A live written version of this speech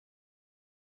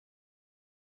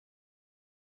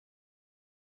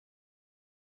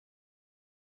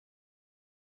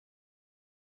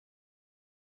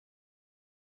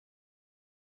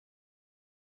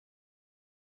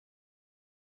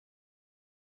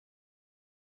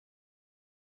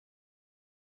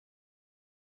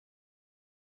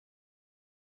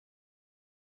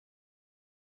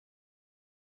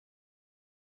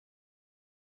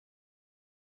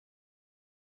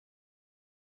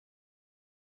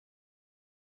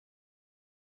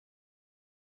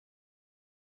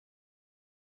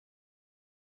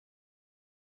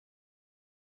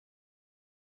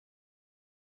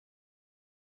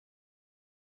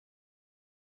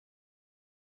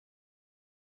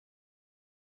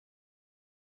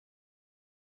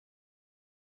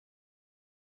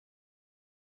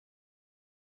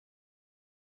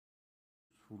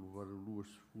fulu waru lua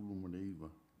fulu maneiva.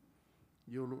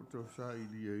 Ia lo tau sa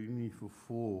ilia ini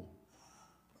fo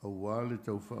awale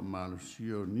tau wha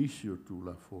malusia o nisi o tū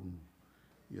la fonu.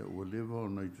 Ia ua lewa o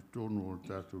nei te tonu o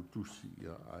tātou tusi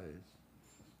ia ae.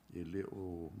 E le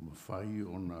o mawhai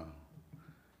o na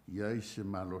iai se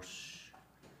malosi.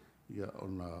 Ia o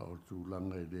na o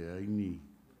tūlanga e le aini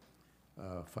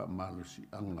wha malusi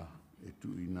anga e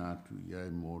tu inatu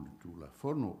iai mo le tū la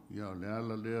fonu. Ia o le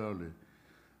ala lea o le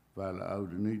wala au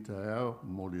de nei tae au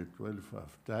mo le tuele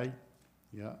whaftai.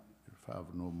 Ia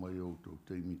whaavano mai o tō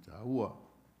teimi ta ua.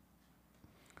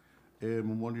 E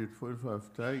momoli e tuele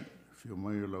whaftai. Fio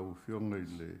mai o lau fionga i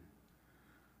le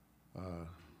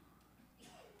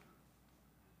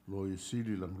loi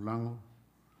sili langulango,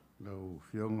 lau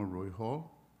fionga roi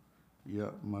ho,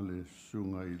 ia ma le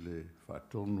sunga i le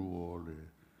whatonu o le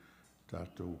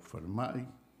tātou whanamai,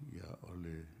 ia o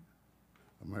le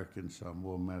American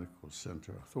Samoa Medical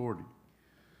Center Authority.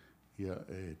 Ia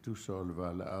e tusa o le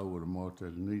wala au o le mota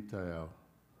le neitai au,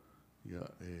 ia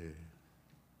e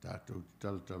tātou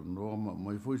taltal norma,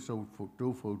 mai foi sau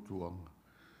tau fautuanga.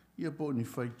 Ia po ni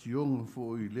whaitionga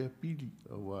fo i lea pili,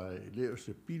 awa e lea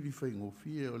se pili whai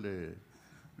ngofie o le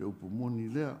upumoni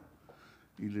lea,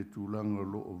 i le tūlanga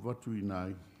lo o watu i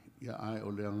nai, ia ai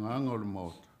o le anganga o le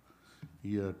mota.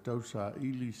 Ia tau sa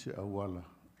ili se awala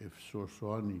e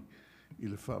fsosoani i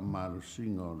le wha malo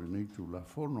singa o le neitu la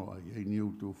fono, ai ei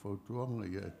niu tau fautuanga,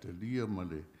 ia e te lia ma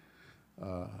le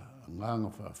anganga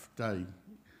whaftai,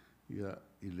 ia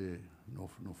i le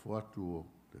nofo atu o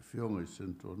le fionga i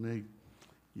sento nei,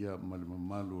 ia ma le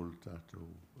mamalu o le tātou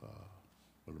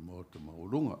o le maota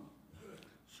maulunga.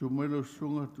 Sumelo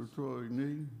sunga tutoa i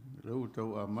nei, lau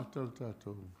tau a mata le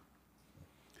tātou.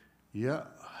 Ia,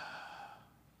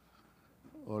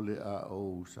 o le a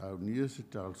o saunia se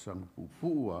tal sang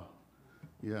pupua,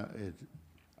 ia e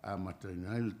a mata i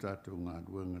nei le tātou ngā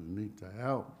duenga le nei tai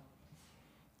au.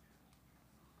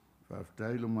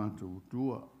 Whaftai lo mātou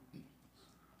utua,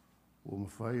 o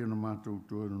mawhai ana mātou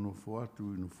toa no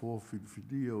foatu i no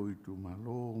fōwhidwhidia o i tū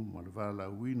malo, ma le wala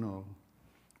wina o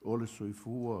le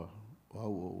soifua o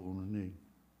au o ona nei.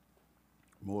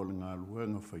 Mō le ngā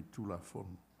luenga whai tūla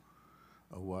fono,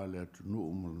 a wale atu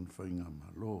nuu ma le whai ngā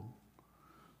malo.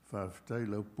 Whawhitai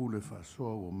lau pule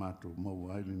whasoa o mātou mau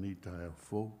aile nei tae au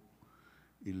fō,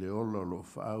 i le ola lo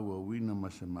whaau a wina ma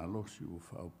se malosi o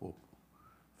whaau popo.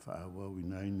 Whaau au i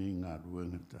nei ngā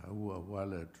luenga ta ua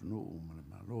wale atu nuu ma le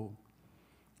malo.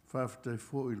 Whawhitai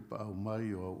fō i le pāu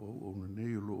mai o au ona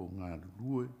nei o loo ngā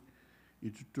lue, i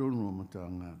te tonu o mata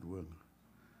ngā luenga.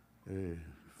 E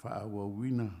whaau au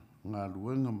wina ngā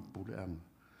luenga ma pule anga,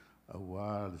 a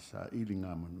wā le sa ili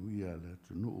ngā manuia le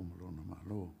atu nuu ma lona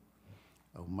malo.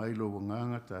 Au mai lo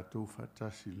wanganga tātou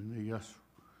whatasi le nei asu,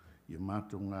 i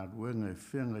mātou ngā luenga e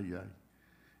whenga iai,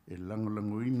 e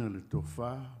langolangoina le tō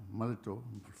whā, ma le tō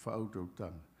whaau tau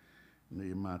tanga,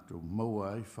 nei mātou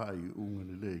maua ai whai unga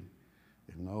le lei,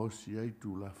 e ngaosi ai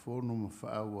tū la fono ma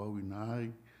whaau au ina ai,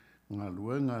 ngā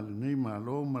luenga le nei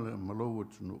malo ma le malo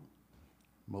atunu,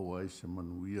 maua ai se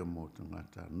manuia mo ta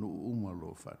ngata nuu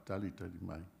umalo whatali tali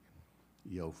mai,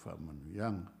 i au wha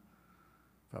manuianga.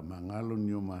 Whamangalo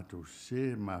ni o mātou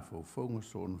se ma whauwhaunga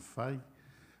so ona whai,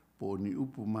 po ni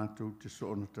upu mātou te so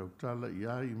ona tautala i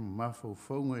ai ma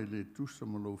whauwhaunga i le tusa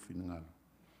malo finangalo.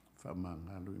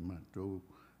 Whamangalo i mātou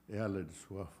e ala de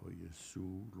suafo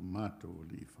Iesu lo mātou o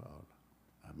li whaola.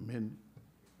 Amen.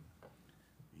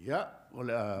 Ia,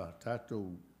 ole a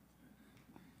tātou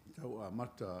tau a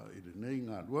mata i le nei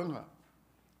ngā luanga.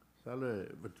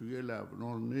 Sale vatuela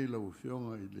vanol nei lau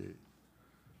fionga i le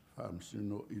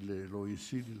whaamsino i le loi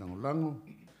siri langolango.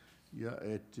 Ia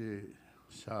e te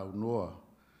saunoa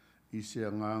i se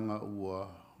anganga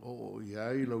ua o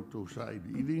iai lau tau sa i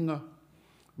ilinga.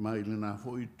 Ma i le nā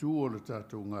fo i tū o le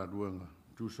tātou ngā luanga.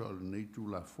 Tu sa o le nei tū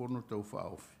la fono tau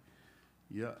whaofi.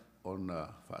 Ia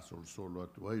ona whaasolo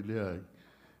atu ai lea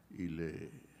i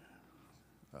le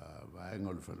vaenga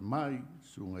o le whalemai,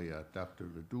 sunga i a Dr.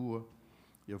 Ledua.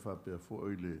 Ia whapea fo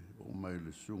i le o mai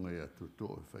le sunga i a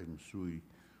Tuato'o e whai masui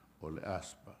o le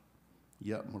aspa.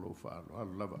 Ia malo whaalo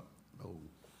ala lava au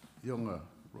ionga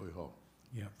roi ho.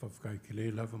 Ia whawhkai ki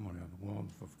le lava mo le anu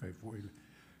whawhkai fo i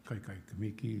kai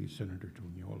kamiki Senator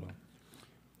Tuniola.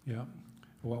 Ia,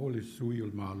 wa o le sui o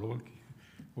le mālolki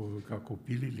o ka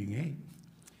kopili linge.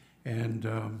 And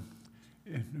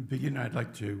in the beginning, I'd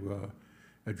like to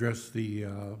address the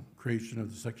creation of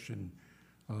the section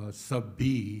sub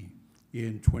B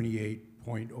in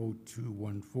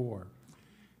 28.0214.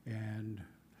 And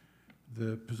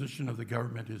the position of the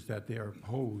government is that they are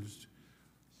opposed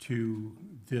to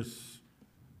this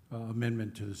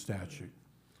amendment to the statute.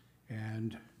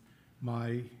 And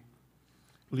my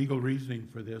legal reasoning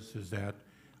for this is that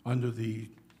under the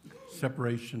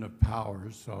separation of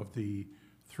powers of the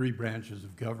three branches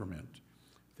of government,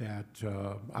 that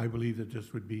I believe that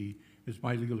this would be, is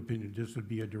my legal opinion, this would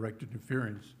be a direct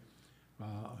interference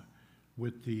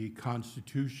with the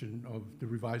Constitution of the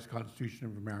revised Constitution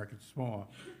of American Samoa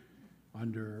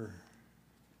under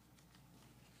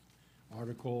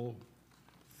Article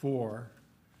 4,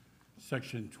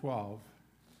 Section 12,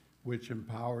 which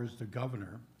empowers the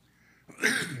governor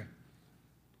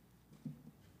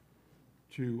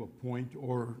to appoint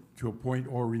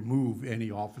or remove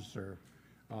any officer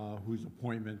whose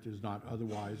appointment is not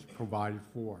otherwise provided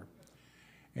for.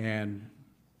 And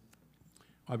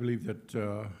I believe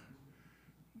that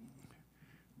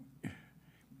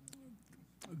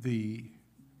the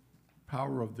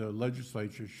power of the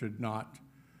legislature should not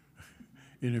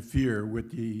interfere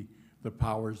with the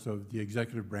powers of the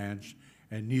executive branch,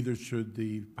 and neither should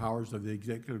the powers of the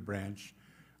executive branch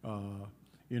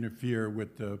interfere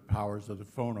with the powers of the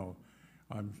Fono.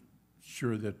 I'm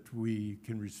sure that we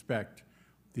can respect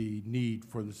the need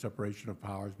for the separation of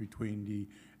powers between the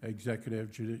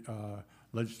executive,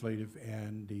 legislative,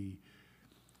 and the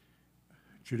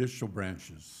judicial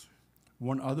branches.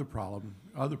 One other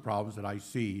problems that I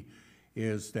see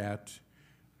is that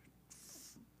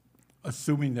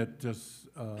assuming that this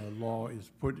law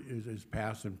is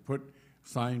passed and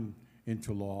signed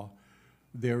into law,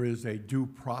 there is a due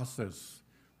process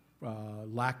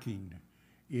lacking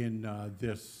in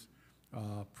this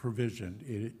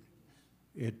provision.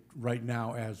 It right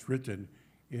now, as written,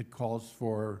 it calls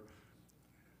for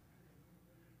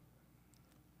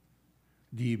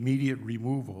the immediate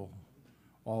removal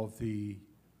of the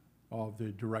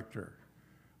director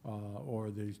or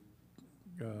the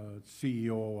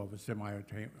CEO of a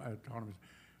semi-autonomous.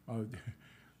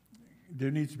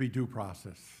 There needs to be due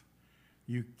process.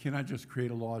 You cannot just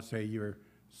create a law and say you're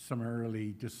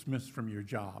summarily dismissed from your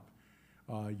job.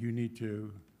 You need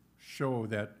to show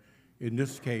that, in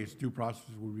this case, due process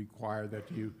would require that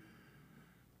you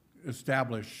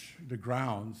establish the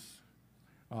grounds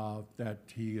that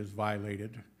he is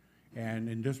violated. And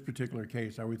in this particular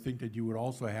case, I would think that you would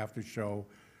also have to show,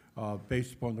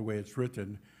 based upon the way it's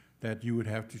written, that you would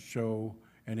have to show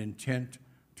an intent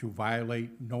to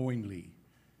violate knowingly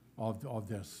of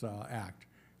this act.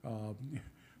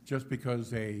 Just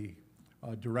because a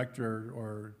director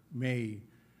or may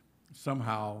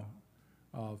somehow,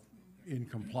 in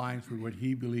compliance with what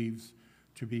he believes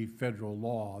to be federal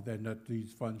law, then that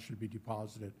these funds should be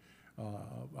deposited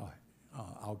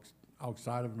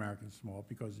outside of American Samoa,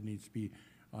 because it needs to be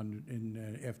in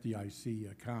an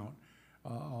FDIC account.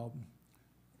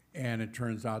 And it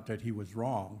turns out that he was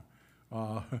wrong.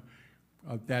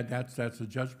 That's a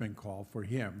judgment call for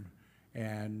him,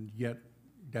 and yet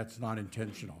that's not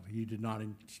intentional. He did not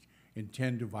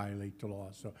intend to violate the law.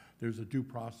 So there's a due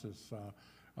process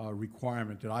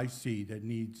requirement that I see that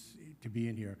needs to be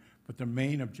in here. But the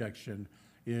main objection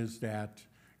is that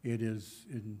it is,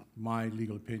 in my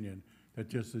legal opinion, that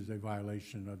this is a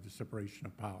violation of the separation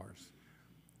of powers.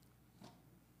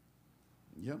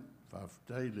 Yep,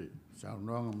 whawhataile.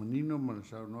 Saunoanga manino, mana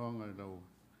saunoanga I lau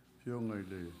whionga I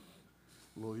le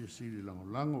loia siri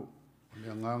lango. Le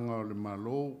anganga o le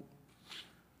malo,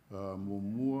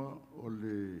 mumua o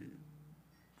le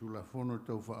tulafono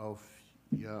tau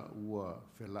whaofi ia ua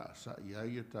whela sa ia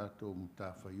ia tātou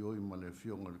mtawhaioi ma le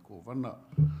whionga le kovana.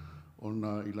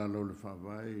 Ona ilalo le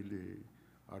whawai le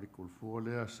Article 4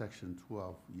 lea, Section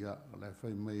 12, ia le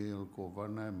whai mai le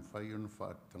kovana e mwhai ona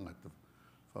whaatangata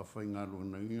whawhai ngalo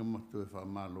na inga matu e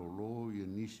whamalolo ia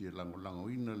nisi e lango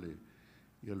ina le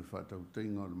ia le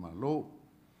whaatautainga o le malo.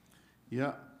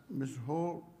 Yeah, Ms.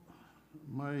 Hall,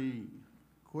 my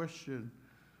question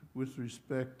with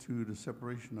respect to the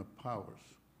separation of powers.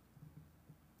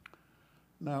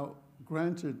 Now,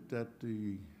 granted that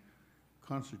the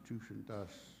Constitution does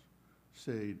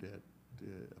say that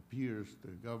appears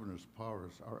the governor's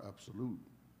powers are absolute,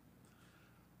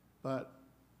 but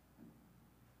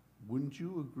wouldn't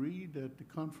you agree that the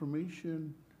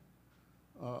confirmation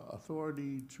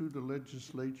authority to the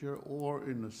legislature or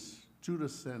to the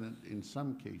Senate in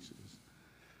some cases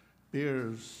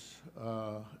bears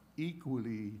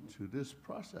equally to this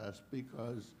process,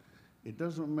 because it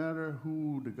doesn't matter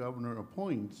who the governor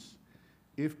appoints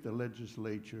if the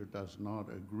legislature does not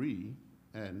agree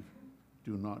and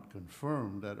do not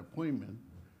confirm that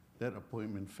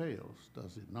appointment fails,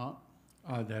 does it not?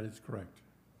 That is correct.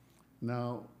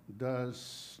 Now,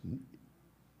 does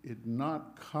it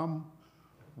not come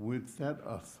with that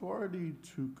authority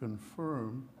to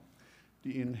confirm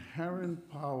the inherent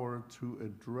power to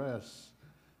address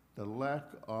the lack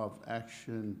of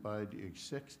action by the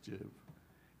executive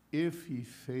if he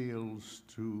fails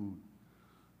to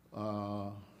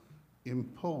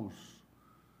impose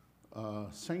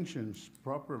sanctions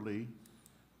properly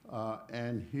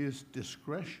and his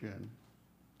discretion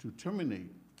to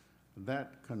terminate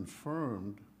that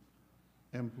confirmed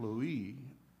employee,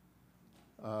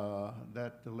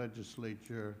 that the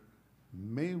legislature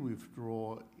may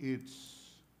withdraw its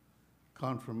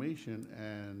confirmation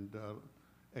and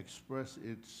express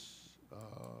its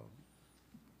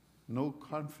no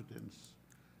confidence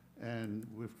and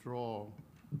withdrawal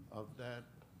of that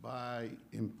by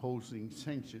imposing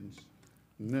sanctions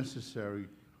necessary,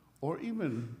 or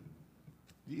even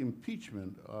the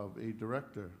impeachment of a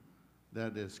director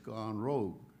that has gone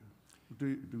rogue.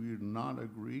 Do you not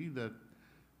agree that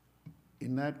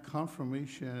in that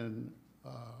confirmation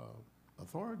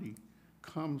authority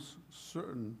comes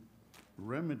certain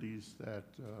remedies that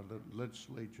the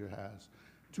legislature has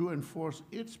to enforce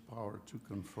its power to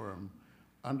confirm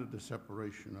under the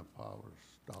separation of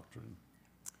powers doctrine?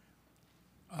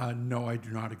 No, I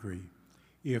do not agree.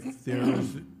 If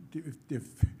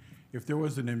there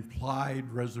was an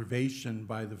implied reservation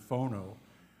by the phono,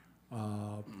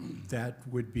 that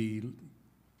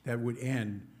would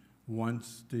end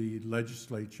once the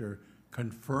legislature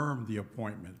confirmed the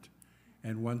appointment,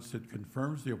 and once it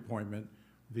confirms the appointment,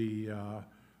 the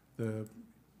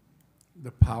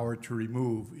power to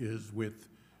remove is with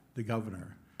the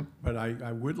governor. But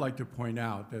I would like to point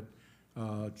out that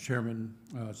Chairman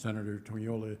Senator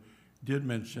Tuato'o did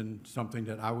mention something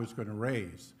that I was going to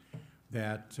raise,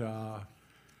 that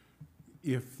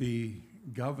if the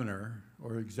governor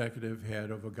or executive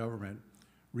head of a government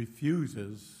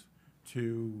refuses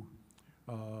to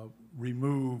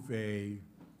remove a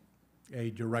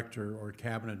director or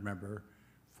cabinet member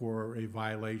for a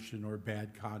violation or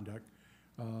bad conduct,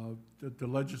 the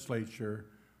legislature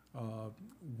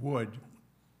would,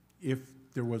 if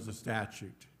there was a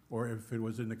statute or if it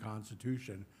was in the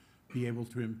Constitution, be able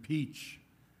to impeach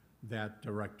that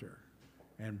director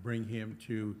and bring him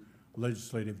to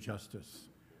legislative justice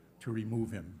to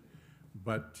remove him.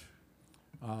 But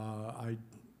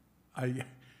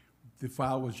the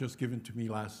file was just given to me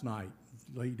last night,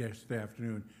 late yesterday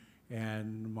afternoon,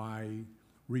 and my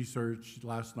research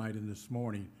last night and this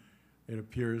morning, it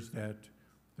appears that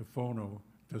the phono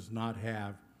does not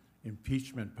have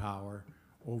impeachment power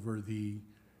over the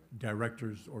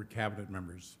directors or cabinet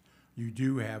members. You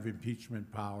do have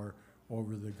impeachment power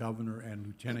over the governor and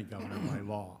lieutenant governor by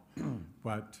law,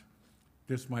 but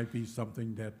this might be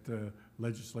something that the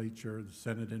legislature, the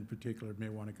Senate in particular, may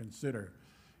want to consider,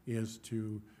 is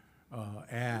to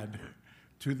add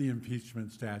to the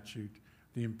impeachment statute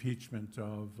the impeachment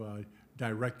of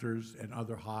directors and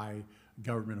other high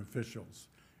government officials.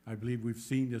 I believe we've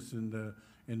seen this in the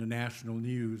national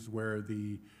news, where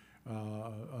the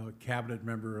cabinet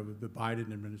member of the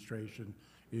Biden administration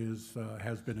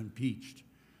has been impeached.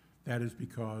 That is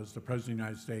because the President of the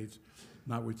United States,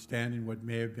 notwithstanding what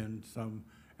may have been some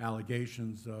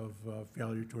allegations of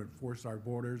failure to enforce our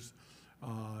borders,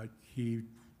 he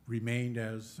remained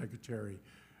as secretary.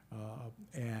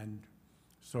 And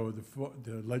so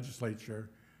the legislature,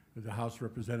 the House of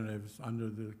Representatives, under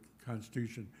the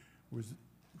Constitution,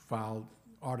 filed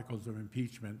articles of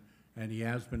impeachment, and he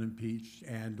has been impeached,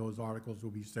 and those articles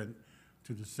will be sent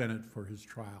to the Senate for his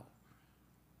trial.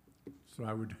 So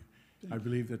I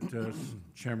believe that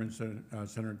Chairman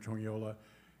Senator Tuato'o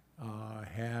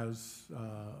has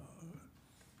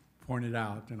pointed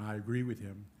out, and I agree with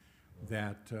him,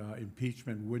 that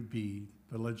impeachment would be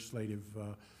the legislative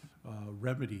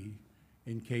remedy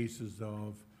in cases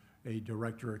of a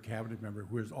director or cabinet member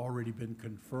who has already been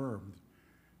confirmed,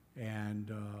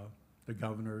 and the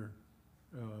governor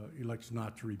elects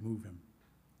not to remove him.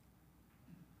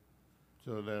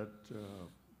 So that,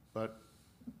 but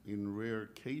in rare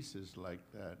cases like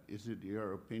that, is it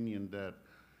your opinion that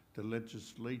the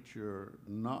legislature,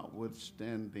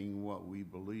 notwithstanding what we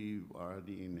believe are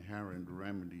the inherent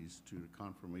remedies to the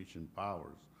confirmation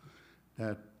powers,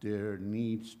 that there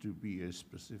needs to be a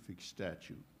specific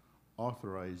statute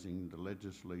authorizing the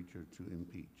legislature to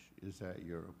impeach? Is that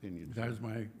your opinion? That is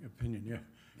my opinion, yeah.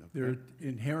 Okay. There are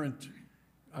inherent,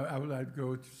 I would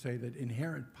go to say that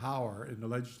inherent power in the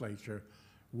legislature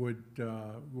would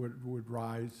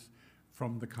rise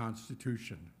from the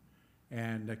Constitution,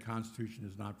 and the Constitution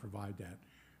does not provide that.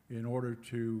 In order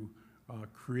to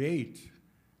create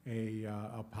a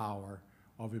power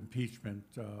of impeachment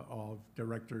of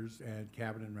directors and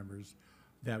cabinet members,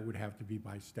 that would have to be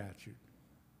by statute.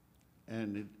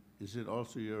 And is it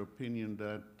also your opinion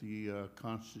that the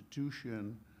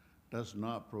Constitution does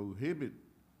not prohibit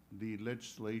the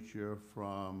legislature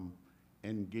from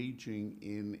engaging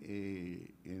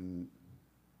in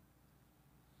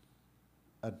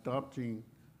adopting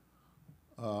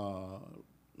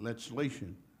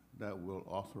legislation that will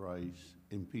authorize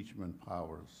impeachment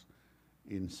powers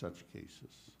in such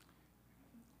cases?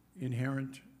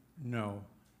 Inherent, no.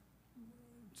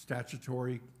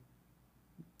 Statutory,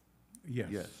 yes.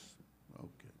 Yes,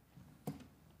 okay.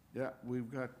 Yeah, we've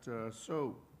got,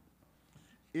 so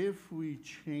if we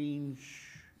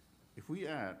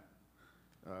add,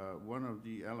 one of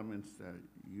the elements that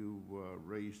you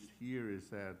raised here is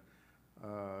that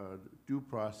due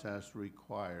process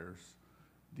requires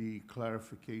the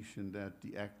clarification that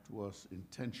the act was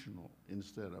intentional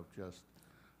instead of just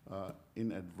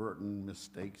inadvertent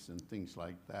mistakes and things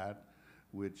like that,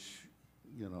 which,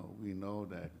 you know, we know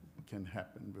that can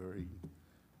happen very,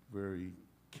 very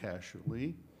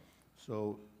casually.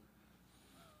 So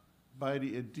by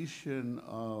the addition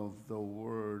of the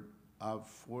word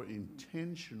for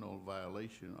intentional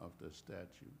violation of the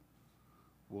statute,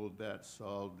 will that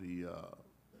solve the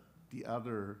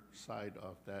other side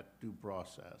of that due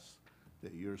process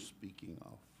that you're speaking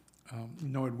of?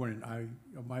 No, it wouldn't.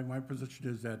 My position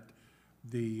is that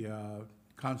the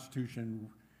Constitution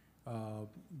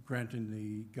granting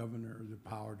the governor the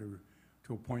power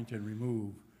to appoint and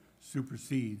remove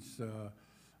supersedes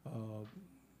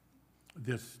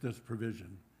this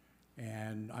provision.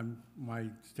 And my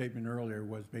statement earlier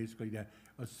was basically that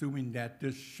assuming that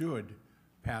this should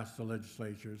pass the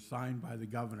legislature, signed by the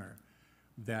governor,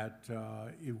 that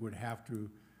it would have to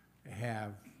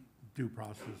have due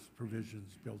process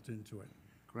provisions built into it.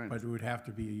 Granted. But it would have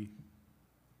to be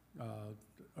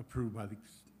approved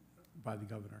by the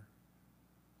governor.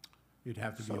 It'd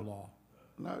have to be a law.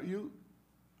 Now,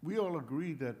 we all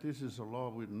agree that this is a law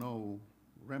with no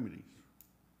remedies.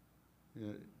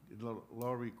 The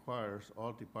law requires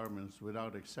all departments,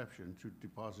 without exception, to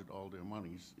deposit all their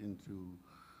monies into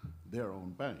their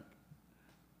own bank.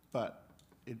 But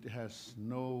it has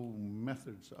no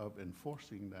methods of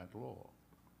enforcing that law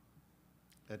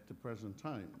at the present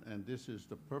time. And this is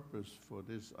the purpose for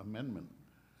this amendment.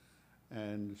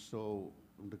 And so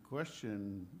the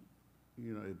question,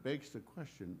 you know, it begs the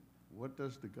question, what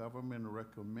does the government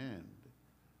recommend?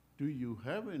 Do you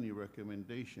have any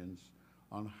recommendations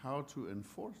on how to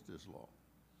enforce this law?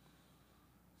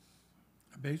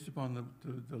 Based upon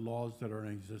the laws that are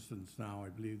in existence now, I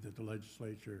believe that the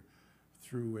legislature,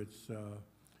 through its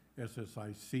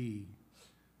SSIC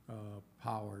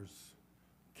powers,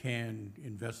 can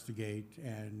investigate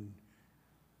and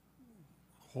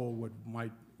hold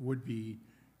what would be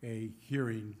a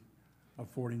hearing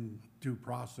affording due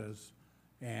process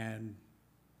and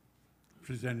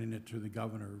presenting it to the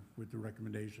governor with the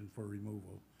recommendation for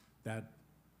removal. That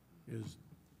is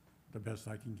the best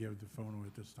I can give the phono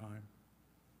at this time.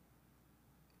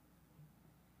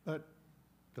 But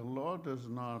the law does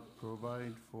not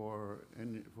provide for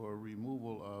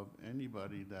removal of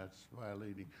anybody that's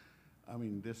violating. I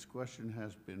mean, this question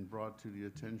has been brought to the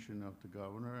attention of the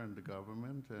governor and the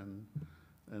government,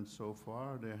 and so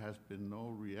far there has been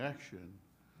no reaction.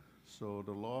 So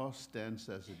the law stands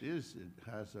as it is. It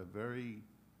has a very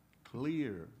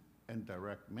clear and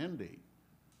direct mandate,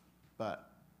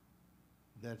 but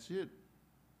that's it.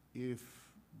 If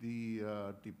the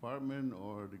department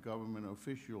or the government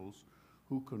officials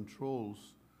who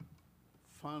controls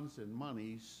funds and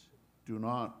monies do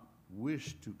not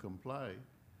wish to comply,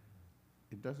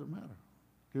 it doesn't matter.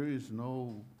 There is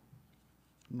no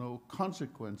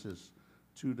consequences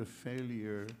to the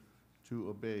failure to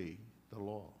obey the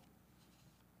law.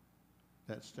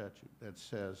 That statute that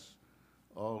says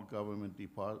all government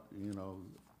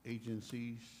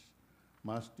agencies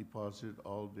must deposit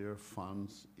all their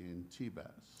funds in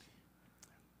TBAS.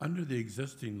 Under the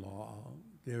existing law,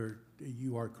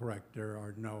 you are correct, there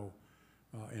are no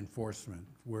enforcement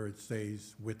where it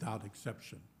says without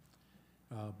exception.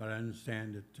 But I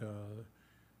understand that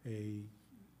a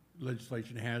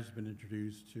legislation has been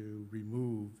introduced to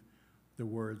remove the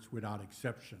words without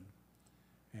exception.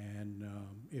 And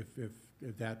if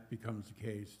that becomes the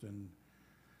case, then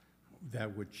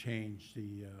that would change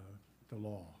the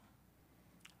law.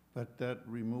 But that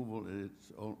removal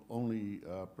only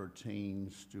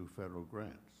pertains to federal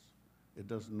grants. It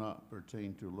does not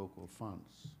pertain to local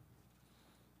funds.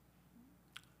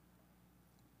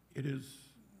 It is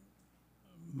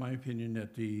my opinion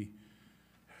that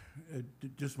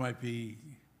this might be,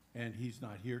 and he's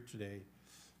not here today,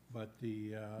 but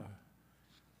the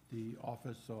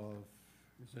Office of,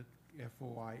 is it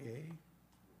FOIA?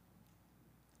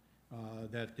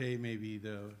 That they may be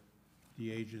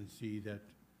the agency that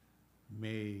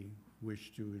may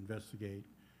wish to investigate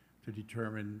to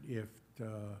determine if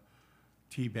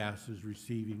TBAS is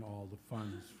receiving all the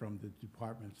funds from the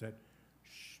departments that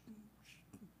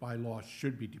by law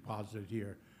should be deposited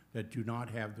here, that do not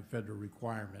have the federal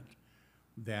requirement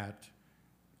that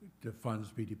the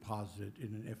funds be deposited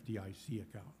in an FDIC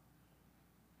account.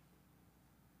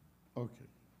 Okay,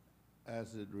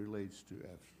 as it relates to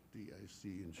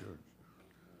FDIC insurance.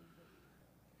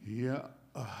 Yeah.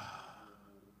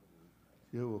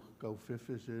 Yo, go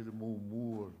fife se de mo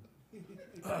mo.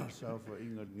 Self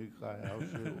ingat ngikai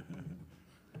house.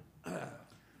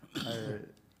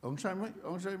 Ong sai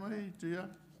mai tia.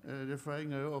 De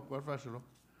flying up what fashion.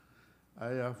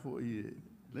 Let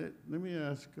me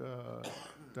ask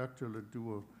Dr.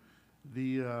 Ledua,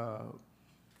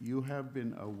 you have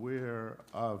been aware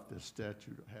of the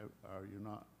statute, are you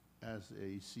not, as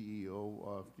a CEO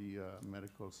of the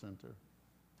medical center?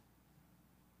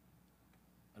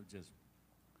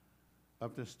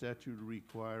 Of the statute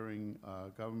requiring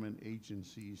government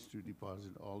agencies to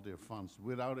deposit all their funds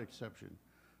without exception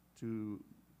to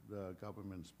the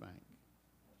government's bank.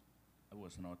 I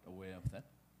was not aware of that.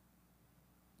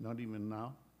 Not even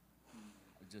now?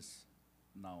 Just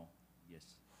now,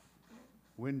 yes.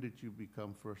 When did you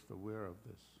become first aware of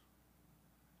this?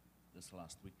 This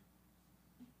last week.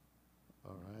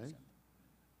 All right.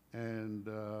 And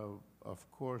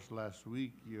of course, last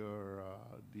week,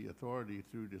 the authority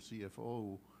through the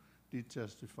CFO did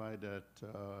testify that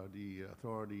the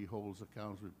authority holds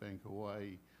accounts with Bank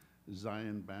Hawaii,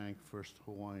 Zion Bank, First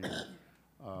Hawaiian,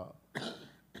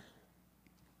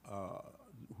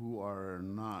 who are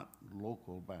not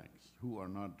local banks, who are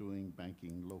not doing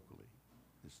banking locally.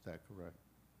 Is that correct?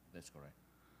 That's correct.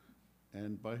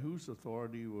 And by whose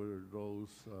authority were those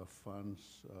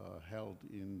funds held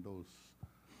in those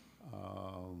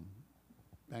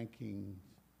banking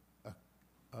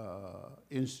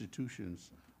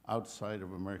institutions outside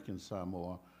of American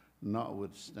Samoa,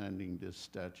 notwithstanding this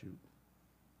statute?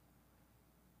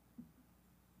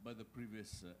 By the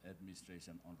previous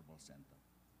administration, Honorable Senator.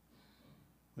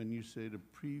 When you say the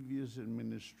previous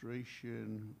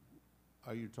administration,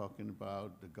 are you talking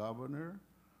about the governor,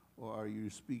 or are you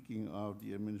speaking of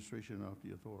the administration of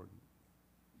the authority?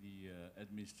 The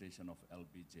administration of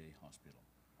LBJ Hospital,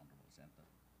 Honorable Senator.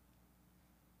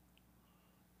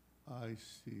 I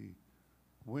see.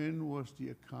 When was the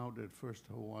account at First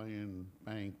Hawaiian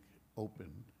Bank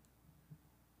opened?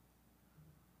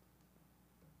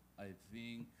 I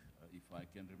think, if I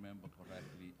can remember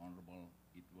correctly, Honorable,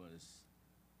 it was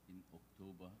in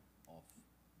October of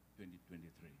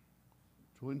 2023.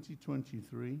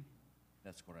 2023?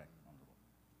 That's correct, Honorable.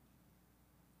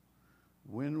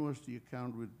 When was the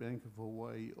account with Bank of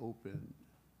Hawaii opened?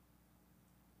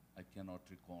 I cannot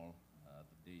recall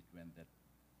the date when that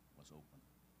was opened.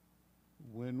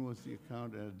 When was the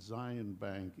account at Zion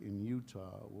Bank in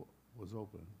Utah was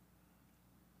open?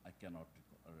 I cannot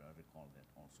recall that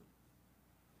also.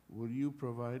 Will you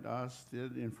provide us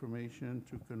that information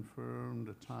to confirm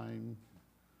the time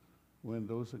when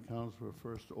those accounts were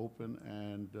first opened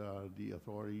and the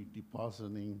authority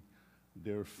depositing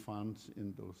their funds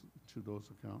in to those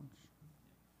accounts?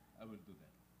 I will do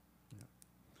that.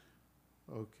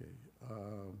 Yeah. Okay.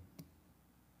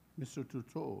 Mr.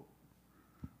 Tuato'o,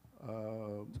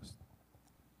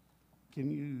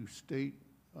 can you state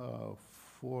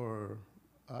for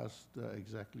us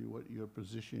exactly what your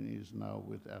position is now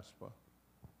with ASPA?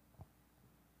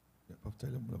 Yeah,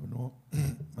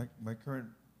 my current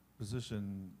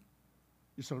position.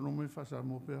 Isa no me fasa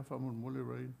mo pe fa mo le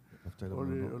rain.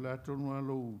 Ole la tonu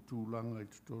alo tu langa I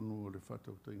tonu ole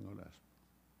fata tinga ole ASPA.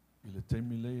 Ile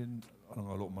temi lein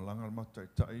anga lo malanga mata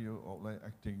tai o lai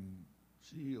acting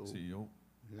CEO.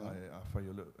 I fa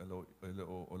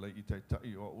ole itai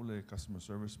tai o ole customer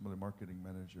service mo le marketing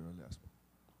manager ole ASPA.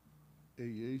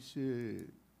 Se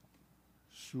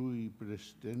sui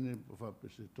presidente fa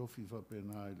pese tofi fa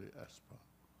penai le ASPA.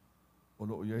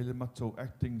 Olo yele mato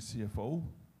acting CFO.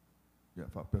 Yeah,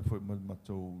 fa pe foi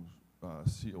mato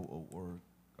COO or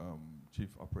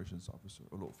Chief Operations Officer.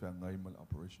 Olo fa ngai mal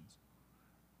operations.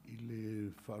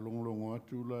 Ile fa longlongo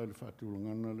atu la le fa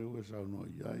tulungana le o sa no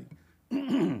yai.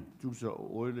 Tu sa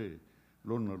ole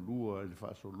lona lua le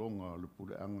fa so longa le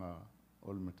pule anga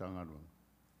o le metanga lo.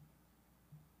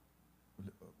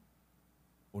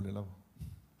 Ole lava.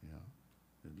 Yeah.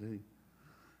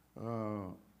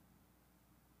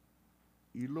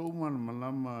 I lo man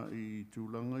malama I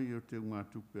tūlanga I o te ngā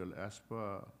tupe al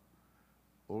ASPA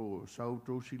o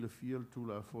sautou si le fiel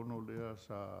tūla fono lea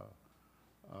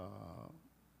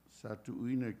sa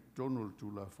tuuina tonol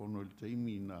tūla fono le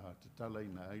teimi na te tala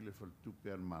ina aile fal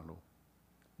tupe al malo.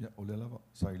 Ja, ole lava.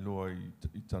 Sa iloa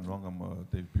I tanuanga ma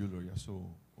Dave Bueller yaso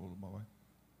o mawai.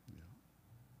 Yeah.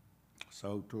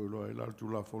 Sau tō loa e lau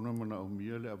tula whona mana o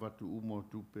mia le avatu umo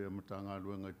tupe a matanga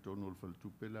luenga I tono o whale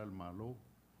tupe le al malo.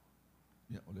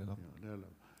 Yeah, ole la. Ia, le ala.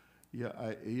 Ia,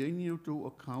 e aini o tō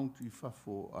account I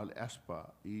fafo al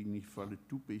aspa I ni whale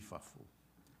tupe I fafo.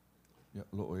 Yeah,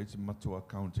 lo e te matua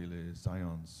account I le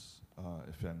Zions,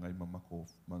 e whea ngai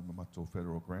mamato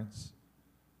federal grants.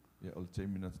 Yeah, ole te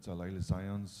mina te tala I le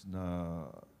Zions na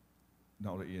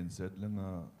ole ENZ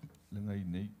lenga I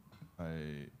nei,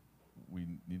 we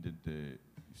needed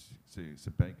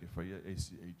se bank if I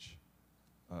ACH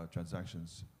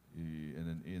transactions, and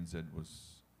then ANZ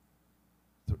was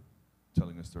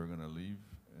telling us they were going to leave,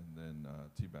 and then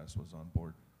TBAS was on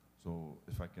board. So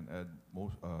if I can add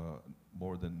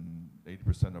more than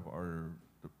 80% of our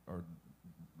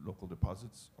local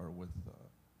deposits are with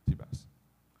TBAS.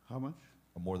 How much?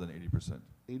 More than 80%.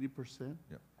 80%?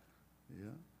 Yeah.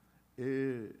 Yeah.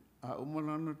 A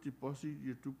umalana deposit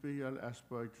I tupe I al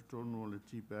aspa I tutono le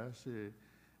TBAS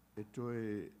e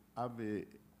toe ave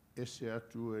ese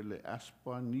atu e le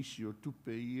aspa nisi o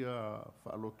tupe ia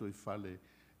whaaloto I fale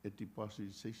e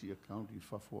deposit seisi account I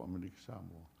fafo Amerika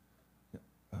Samoa.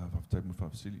 Whaftai mu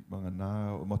whafsili. Manga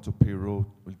nā o mato payroll,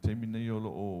 o le teimi nei o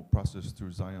o process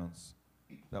through Zions.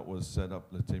 That was set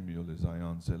up le teimi o le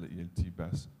Zions e le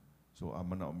TBAS. So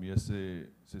amana o mia se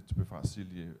tupe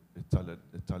whaasili e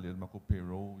tali el mako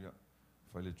payroll, yeah.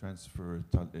 Whaile transfer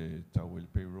tau el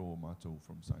payroll o mato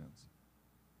from Zions.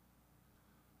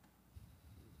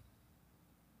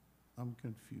 I'm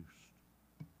confused.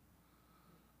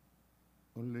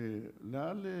 O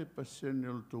le pasene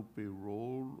o tō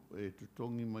payroll e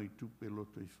tutongi mai tupe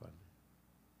loto I fale.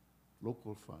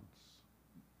 Local funds.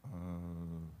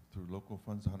 Through local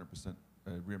funds, 100%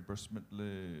 reimbursement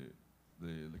the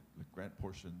grant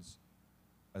portions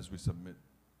as we submit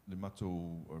the mato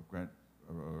or grant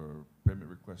or payment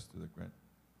request to the grant,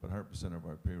 but 100% of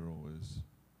our payroll is.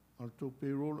 Al tō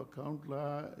payroll account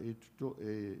la e tuto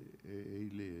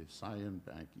le Zion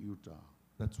Bank, Utah.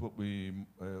 That's what we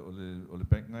o le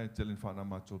bank ngai telling whana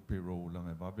mato payroll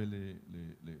langai vavele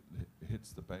le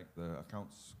hits the bank the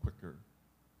accounts quicker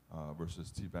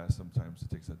versus TBAS. Sometimes it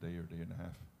takes a day or day and a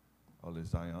half. O le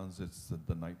Zions it's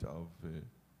the night of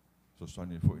so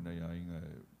Sonia for ina yainga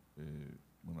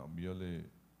mona mia le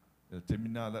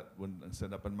termina that when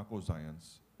set up in mako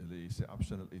Zions ele se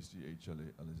optional ACH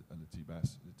ale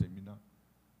TBAS le termina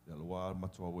le loa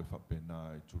matua we fa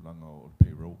pena I tulanga o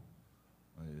payroll.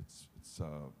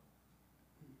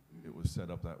 It was set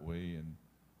up that way, and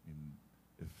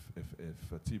if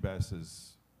TBAS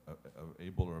is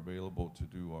able or available to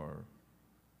do our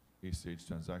ACH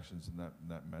transactions in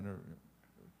that manner,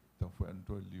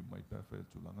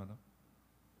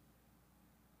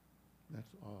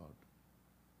 That's odd.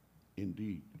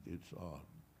 Indeed, it's odd,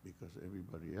 because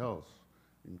everybody else,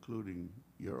 including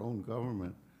your own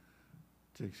government,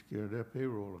 takes care of their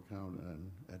payroll account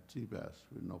and at TBAS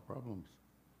with no problems.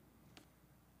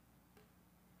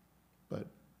 But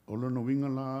ola no winga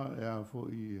la e a fo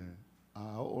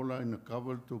a ola ina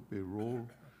cover to payroll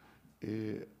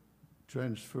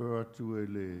transfer to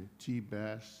le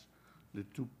TBAS le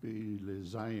tupe le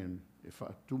Zion e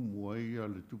fa tumu ai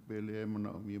le tupe le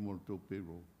mana o mi mo to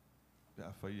payroll.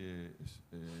 Yeah,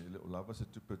 le lava se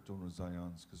tupe tono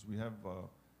Zions because we have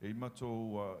a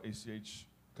mato ACH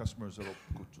customers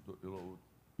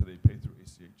they pay through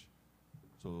ACH.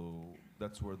 So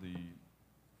that's where the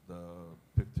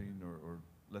 15 or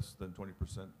less than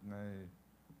 20%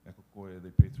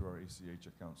 they pay through our ACH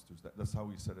accounts too. That's how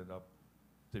we set it up.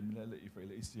 If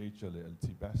ACH le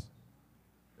TBAS,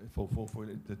 for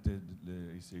the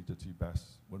ACH to TBAS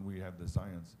when we have the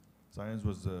Zions. Zions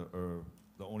was the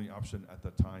only option at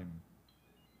the time.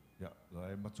 Yeah,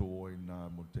 la mato na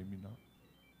multimina.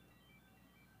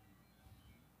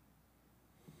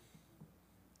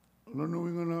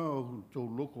 Knowing to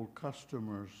local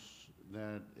customers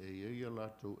that a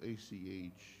lato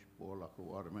ACH or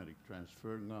lato automatic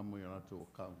transfer nga mo lato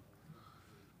account.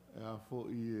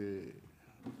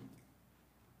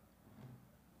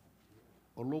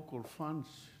 For local funds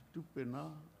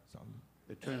tupena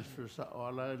a transfer sa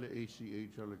ala le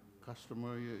ACH le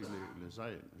customer le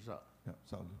Zion sa. Yeah,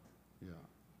 salud. Yeah.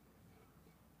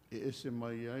 Ese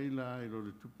mai ai la I lo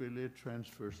le tupele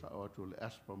transfer sa o to le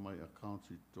aspa mai account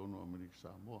I tono Amerika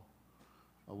Samoa.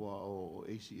 Awa o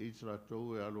ACH la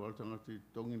to e alu altanga te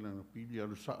tongi langa pili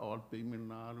alu sa o al payment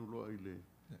na alu lo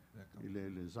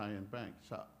le Zion Bank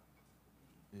sa.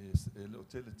 Is a little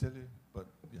tele, but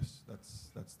yes, that's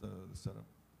the setup.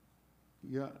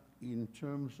 Yeah, in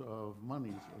terms of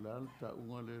monies, alta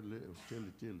ungale le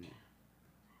tele.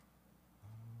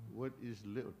 What is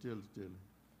le tele?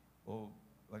 Oh,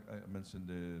 like I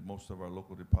mentioned, most of our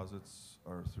local deposits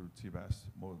are through TBAS,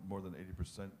 more than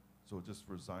 80%. So just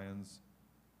for Zions,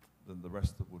 then the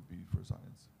rest would be for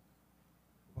Zions.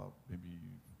 About maybe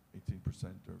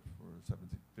 18% or for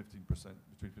 15%,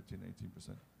 between 15 and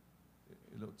 18%.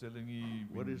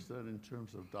 What is that in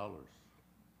terms of dollars?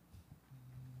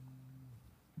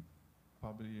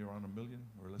 Probably around $1 million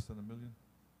or less than $1 million.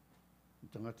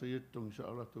 Tangata ia tong sa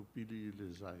ala tau pili I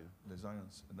le Zion. The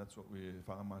Zions, and that's what we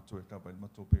whaamato e kapa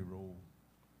mato payroll.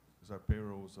 Because our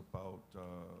payroll is about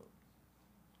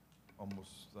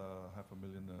almost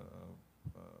 $500,000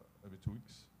 every 2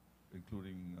 weeks,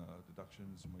 including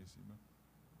deductions, maisima.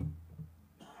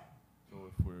 So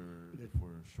if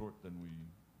we're short, then we.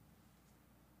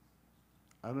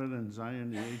 Other than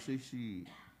Zion,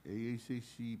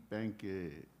 AACC Bank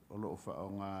olo fa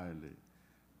onga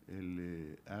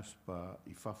ele aspa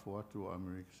I fafo atu o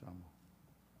America Samoa.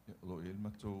 Lo il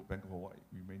mato Bank of Hawaii.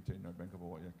 We maintain our Bank of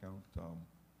Hawaii account.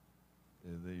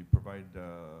 They provide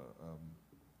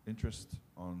interest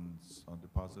on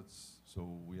deposits, so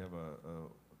we have a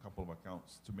couple of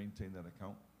accounts to maintain that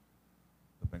account.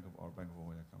 Our Bank of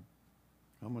Hawaii account.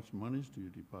 How much monies do you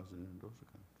deposit in those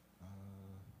accounts?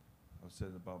 I've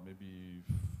said about maybe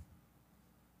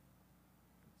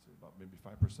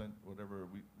 5%, whatever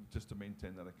we just to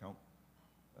maintain that account.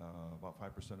 About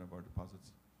 5% of our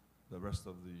deposits. The rest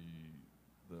of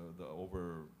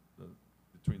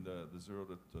between the 0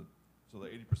 to so the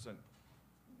 80%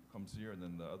 comes here, and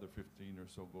then the other 15 or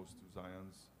so goes to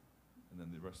Zions, and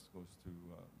then the rest goes to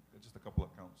just a couple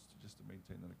accounts just to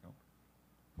maintain that account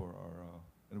for our.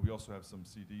 And we also have some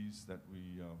CDs that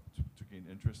we to gain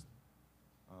interest.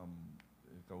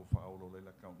 It's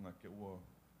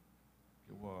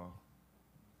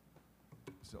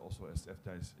also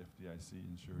FDIC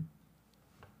insured.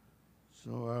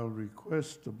 So I'll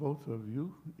request the both of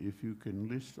you, if you can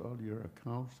list all your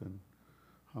accounts and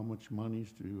how much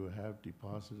monies do you have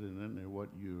deposited in and what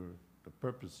the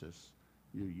purposes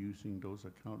you're using those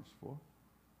accounts for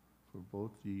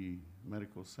both the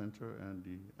medical center and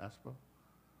the ASPA.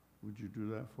 Would you do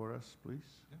that for us,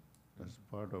 please? Yeah. That's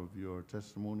part of your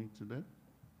testimony today.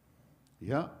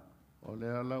 Yeah. O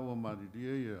lea la o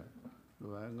maridia ia.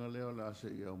 Lo anga leo la se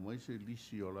ia mai se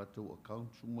lisi o la tau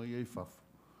account sumai ei fafu.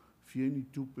 Fieni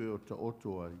tupe o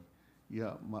Tuato'o ai.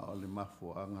 Ia ma o le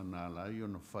mafo anga nā la i o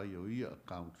na whai o ia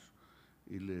accounts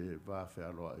I le vāwhi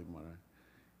aloa ai mara.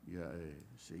 Ia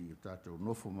se i tātou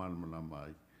nofo malama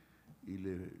mai. I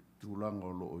le tūlanga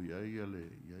o loo ia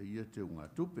ia te unga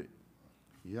tupe.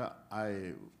 Ia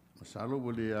ai masalo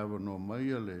wale awa no mai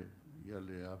ia le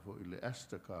afo I le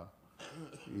Astaka.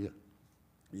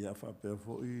 Ia whapea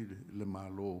fo I le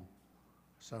malo.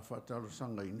 Sa whatalo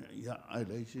sanga ina. Ia ai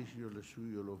le isesi o le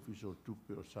sui o lo fiso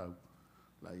tupe o sau.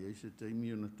 La ia se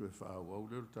teimi o na tue whaau au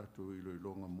leo tātou I lo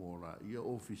ilonga mō la. Ia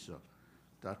ofisa.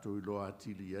 Tātou I lo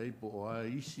atili ai po o a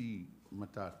isi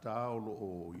matata o lo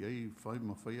o iei whai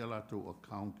mawhai ala tau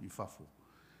account I fafo.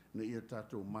 Na ia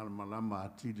tātou malama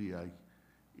atili ai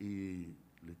I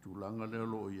le tūlanga leo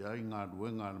lo o iei ngā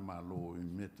ruenga le malo I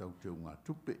me tau te ngā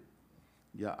tupe.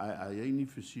 Ia ai ni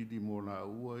fesili mō la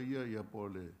ua ia po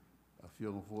le a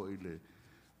fionga fo I le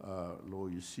lo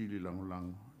I sili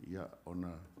langolang ia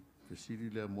ona fesili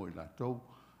lea mo I la tau.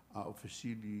 A o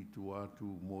fesili tu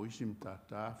atu mo isim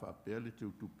tata whapea le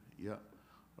teu tupe. Ia,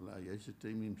 ola ia se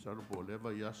teimi msaro po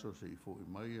leva iaso se I fo I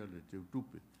mai le teu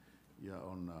tupe. Ia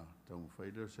ona tau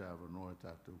mwhaida se awa noa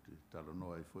tātou te tala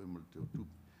noa I fo I le teu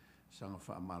tupe. Sanga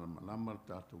wha malama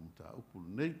tātou mta upul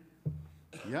nei.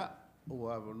 Ia, o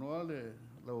awa noa le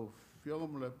lau fionga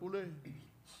mo le pule.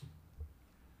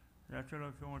 Ia te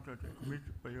lau fionga te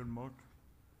komiti pa ion maut.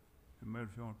 E mai le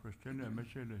fionga presidente, e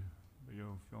mese le pa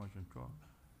ion fionga sentoa.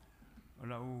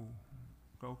 Ola u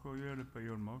kauko ia le pa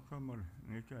ion mauta ma le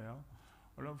ngeta iau.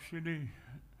 Ola usili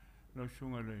lau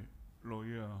sunga le lo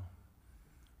ia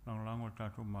lango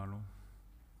tātou malo.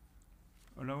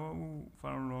 Ola u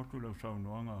whanau lotu lau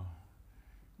saunoanga.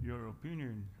 Your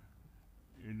opinion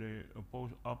in the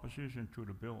opposition to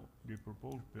the bill, the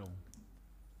proposed bill.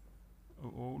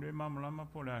 O le mamalama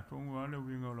po le atongu ale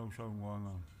winga lau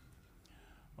saunoanga.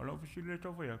 Ola usili le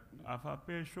tofa ia a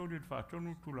whape solid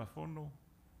whatonu tu la fono.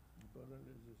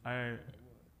 Ai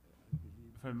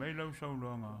fa mai lau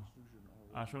saunoanga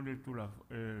a sole tu la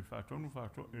fatonu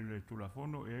le tu la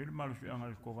fono e il malu anga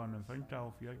le kovana fainta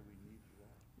o fiai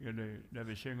e le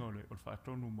deve sengo le o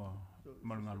fatonu ma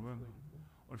malngaluenga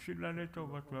o sila le to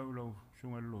va tu lau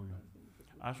sunga loia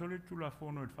a sole tu la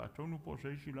fono il fatonu po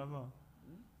sei si lava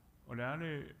o le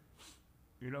ale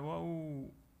i la wau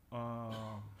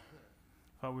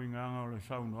fa winganga o le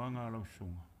saunoanga lau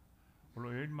sunga O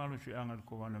lo e malo si anga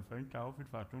ko wana fain tau fit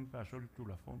fatun pa soli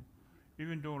tula fon.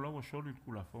 Even though lo was solid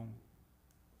kula fon.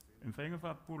 En fainga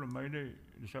fa pula mai de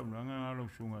sa unanga alo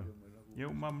sunga. Ye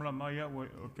mamla mai ya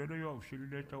o tele yo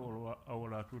sileta o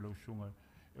awala tu lo sunga.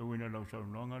 E wina lo sa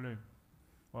unanga le.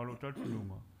 Walo tatu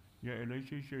nunga. Ye ele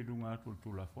se dunga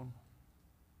tula fon.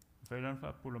 Failan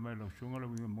fa pula mai lo sunga lo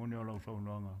winga moni o lo sa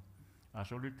unanga. A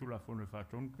soli tula fon le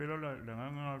fatun pela la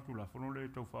nganga tula fon le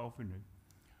to fa ofine.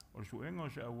 O su engo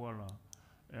se awala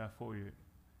e a foi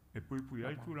e pui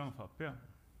ai tu lang fa pe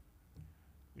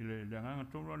ile nganga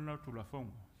tonu na tu la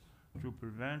fong to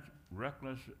prevent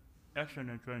reckless action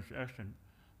and transaction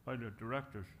by the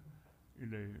directors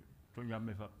ile to ya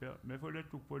me fa pe me foi le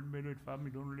tu pol me le fa mi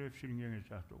don le singe nge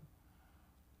sato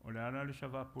o le ana le sa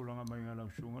va pulanga mai ngala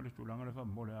sunga le tu langa le fa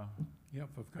mo le a Yeah,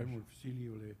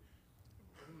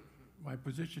 my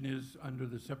position is under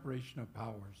the separation of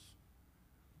powers,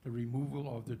 the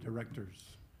removal of the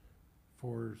directors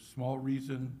for small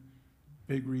reason,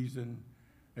 big reason,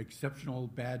 exceptional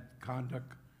bad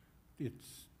conduct.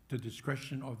 It's the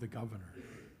discretion of the governor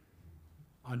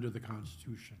under the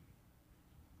Constitution.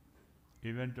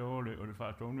 even though le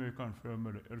fa tonu confirm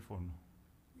le el fono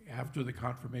After the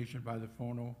confirmation by the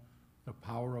FONO, the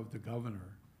power of the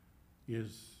governor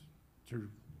is to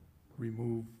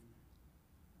remove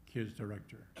his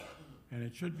director. And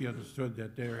it should be understood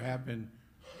that there have been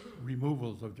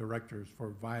removals of directors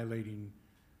for violating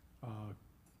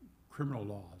criminal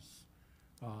laws.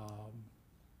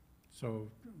 So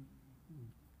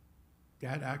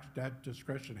that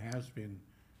discretion has been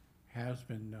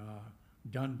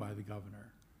done by the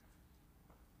governor.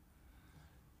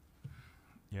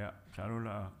 ya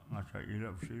salula asa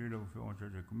ila usila ufo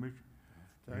te commit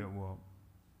ya wa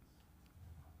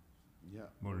Yeah.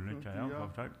 mo le ta ya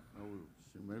fa Au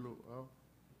simelo au.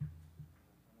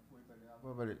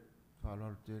 Vale,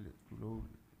 falo tele, tulo,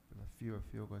 la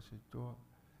fio ga se to,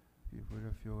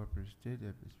 la fio ga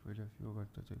presidente, la fio ga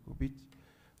tata kubit,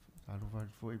 talo va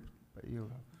foi pa io,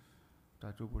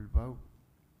 tato bulbao.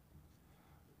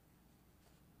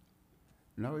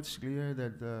 Now it's clear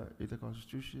that in the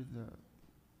Constitution,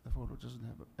 the photo doesn't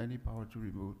have any power to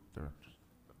remove directors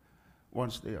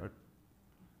once they are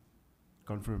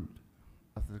confirmed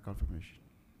after the confirmation.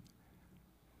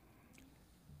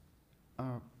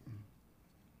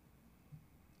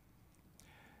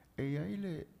 E ai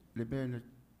le bene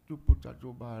tupu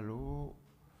tato balo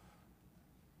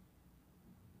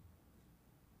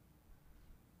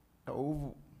a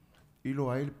ovo ilo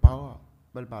ai le power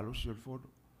bal balo si il foto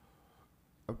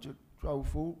o te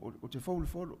fo il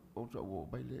foto o te o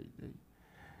bai le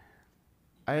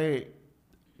ai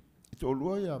to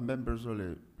lawyer members o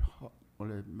le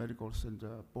medical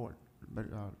center board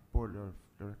board of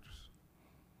directors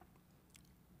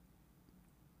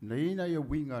Neina ia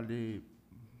winga le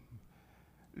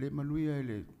manuia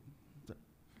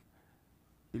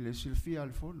ile silfia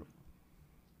al fondo.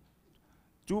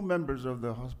 2 members of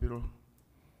the hospital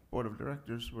board of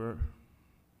directors were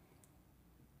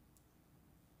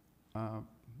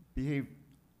behaved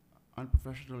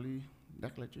unprofessionally,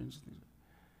 negligent,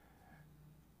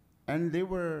 and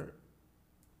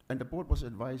the board was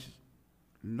advised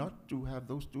not to have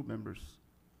those 2 members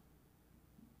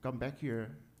come back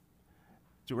here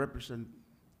to represent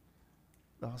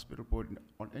the hospital board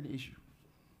on any issue.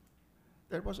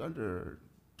 That was under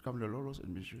Governor Lolo's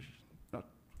administration, not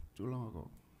too long ago.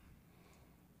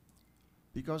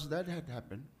 Because that had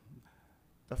happened,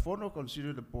 the FONO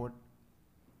considered the board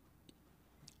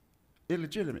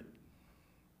illegitimate,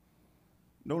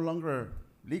 no longer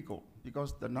legal,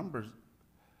 because the numbers,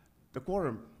 the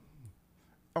quorum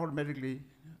automatically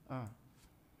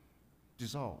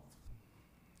dissolved.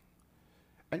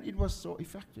 And it was so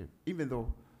effective, even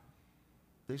though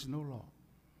there's no law.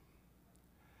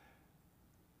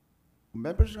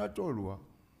 Members nga tolua,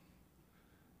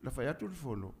 la fayatu le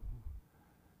fono,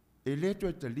 e leto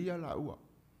e talia la ua.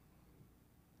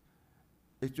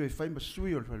 E to e fai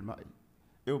masui o le mai,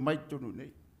 e o mai tonu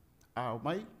nei. A o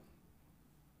mai,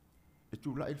 e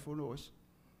tu la il fono ois.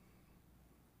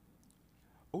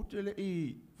 O te le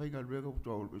I fai ngā ruega o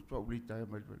tua ulita e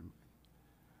mai.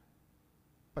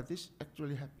 But this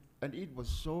actually happened, and it was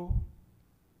so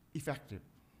effective.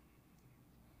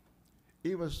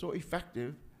 It was so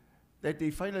effective that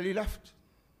they finally left.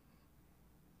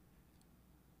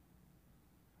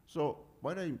 So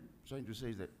what I'm trying to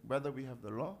say is that whether we have the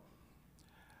law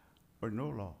or no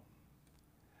law,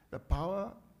 the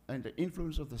power and the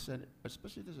influence of the Senate,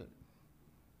 especially the Senate,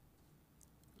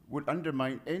 would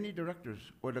undermine any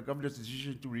directors or the governor's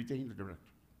decision to retain the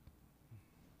director.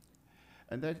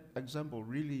 And that example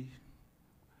really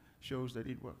shows that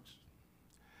it works.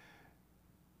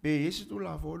 Pe ese tu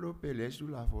la fono, pe le ese tu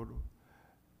la fono.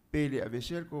 Pe le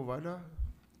avesel ko vada,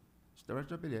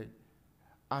 director pe le.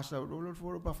 Asa lo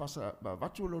fono ba fasa ba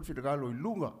vatu lo fidegalo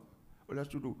ilunga. O la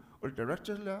tudu, o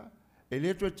director la,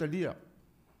 ele tu etalia.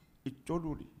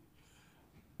 Itoluri.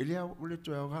 Ele o le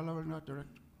tu hala na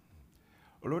director.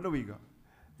 O lo wiga.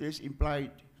 There's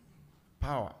implied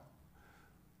power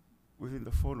within the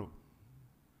phono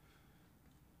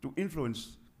to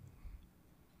influence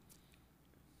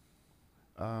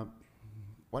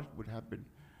what would happen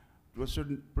to a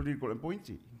certain political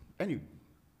appointee. Anyway,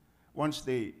 once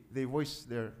they voice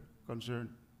their concern.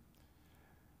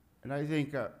 And I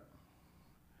think the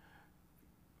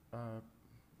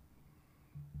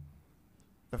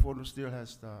phono still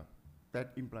has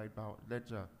that implied power,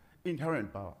 that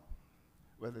inherent power,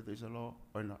 whether there's a law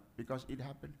or not, because it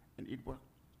happened and it worked.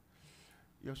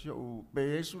 Yosio u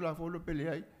beesu la folo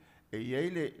peleai e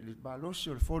yele le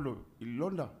balosio folo il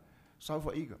Londa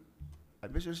saufa iga. I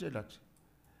message said that.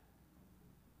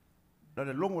 La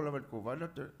de longo la ko vada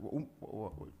te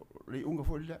le unga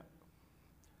fo la.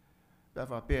 Da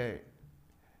va pe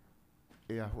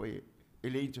e a hoe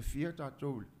ele interfere ta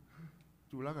tol.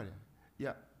 Tu la gale.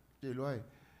 Ya, te loai.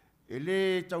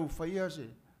 Ele tau faia se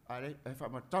ale e fa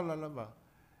matala la va.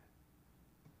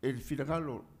 El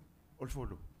finagalo ol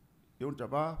folo. E on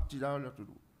taba ti da la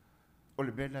tudu. O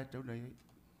le bena tau na ye.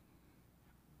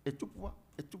 E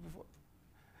tupu fo.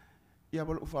 Ia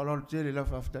bol fa la tele la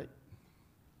fa ftai.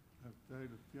 Aftai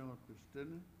le fianga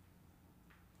Christine.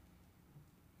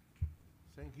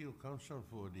 Thank you, Council,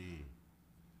 for the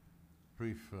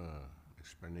brief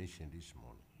explanation this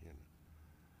morning.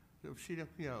 Eu sira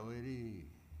kia o eri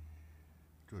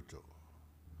Tuato'o.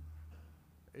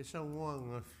 E sa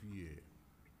ngā fie.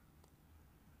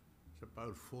 It's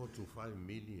about 4 to 5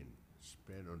 million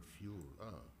spent on fuel.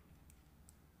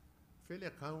 Fele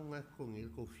account ngā kong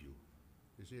ilko fuel.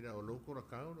 Is it a local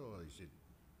account or is it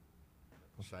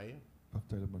Saya?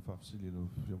 After my facility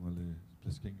of young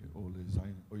plisking or le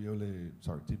sign or yole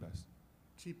sorry TBAS.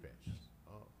 TBAS. Yes.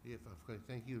 Oh, yeah,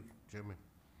 thank you, Chairman.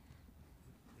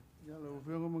 Ya lo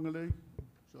fianga mangalei.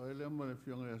 So ele ama le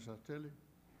fianga ya satele.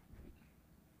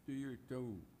 Te i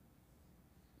tau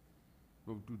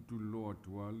tu loa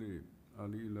tu ale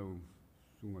ilau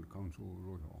sunga council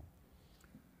roho.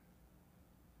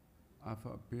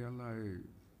 Afa pela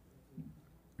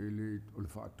ele o le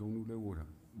whaatonu le ora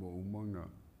mo umanga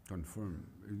confirm.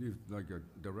 It is like a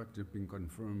directive being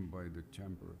confirmed by the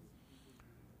chamber.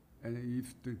 And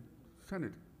if the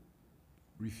Senate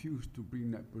refused to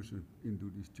bring that person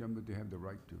into this chamber, they have the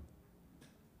right to.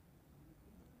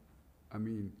 I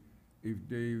mean, if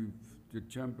the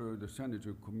chamber, the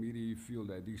senator committee feel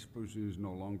that this person is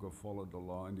no longer follow the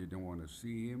law and they don't want to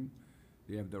see him,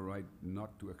 they have the right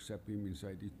not to accept him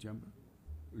inside this chamber?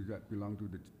 Does that belong to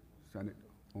the Senate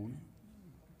only?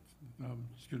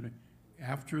 Excuse me.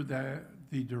 After the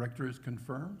director is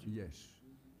confirmed, Yes.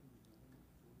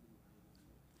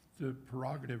 the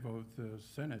prerogative of the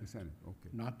Senate The Senate, okay.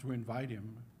 not to invite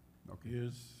him Okay.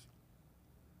 is,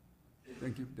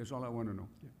 Thank you. That's all I want to know.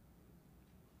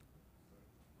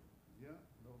 Ya,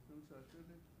 lo fianga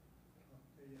satele.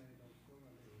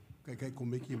 Kai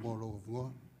komiki mo lo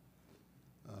ngo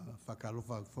fakalo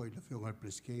fa foi le fiona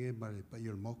pleskenge ma le pai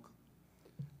mok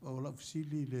o la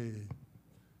fsili le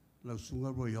la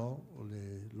sunga royal o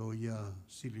le loia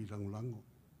sili langulango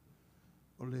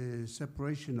o le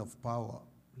separation of power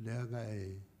le anga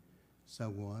e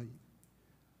Samoa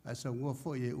a Samoa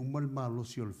foi e umal malo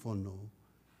si ol fono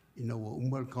ina o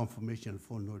umal confirmation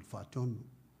fono il fatonu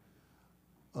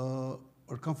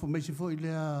o confirmation foi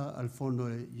le al fono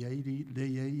iai le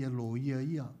iai lo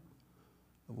ia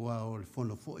wa o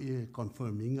fono foi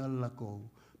confirming la ko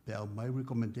pe my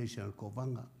recommendation ko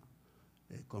vanga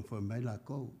e confirm mai la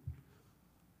ko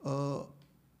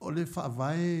o le fa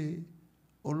vai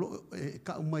o lo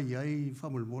ka mai ai fa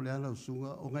mo le ala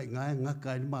sunga o ngai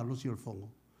kai ma lo si o fongo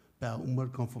pe umal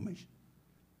confirmation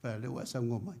pe le wa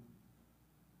sango mai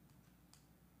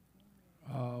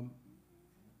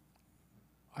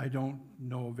I don't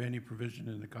know of any provision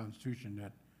in the Constitution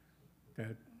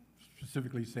that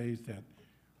specifically says that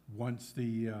once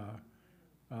the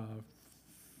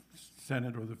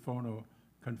Senate or the FONO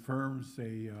confirms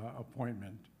a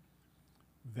appointment,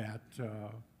 that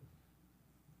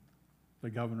the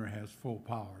governor has full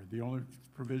power. The only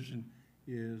provision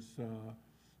is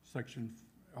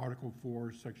Article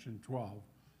 4, Section 12,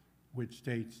 which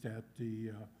states that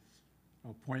the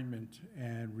appointment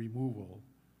and removal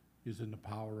is in the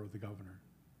power of the governor.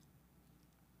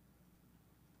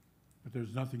 But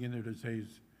there's nothing in there that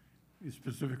says,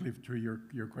 specifically to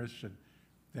your question,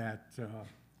 that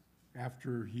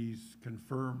after he's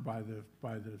confirmed by the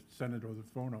Senate or the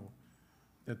Fono,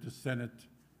 that the Senate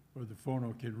or the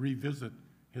Fono can revisit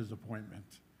his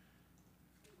appointment.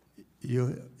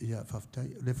 Ia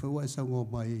whaftai. Le whaua e sango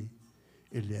mai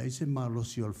e le aise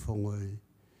malosi o le whongo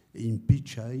e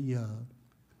impeach ai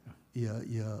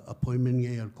ia appointment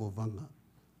ngai al kovanga.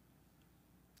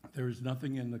 There is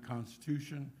nothing in the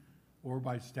Constitution or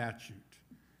by statute.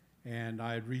 And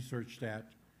I had researched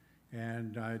that,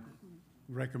 and I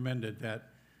recommended that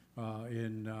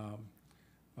in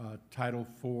Title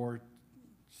IV,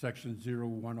 Section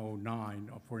 0109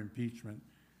 for impeachment,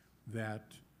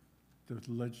 that the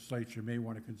legislature may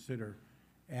want to consider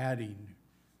adding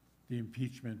the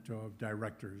impeachment of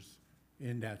directors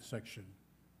in that section.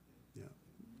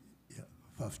 Ia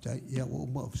whaftai. Ia o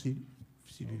ma ofsili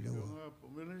lewa.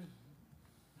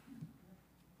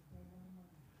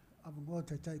 Avangoa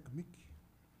tai kamiki.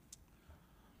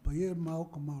 Pa ia mau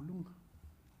ka maulunga.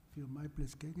 Fia mai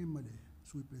ples kenge ma le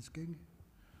sui ples kenge.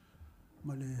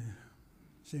 Ma le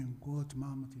sen koa te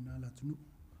mama tina la tunu.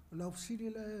 La ofsili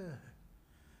le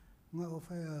nga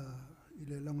ofaya i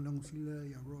le lang sila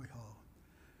ia Roy Hall.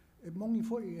 E mongi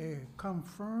foi e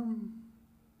confirm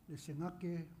le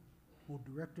sengake o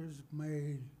directors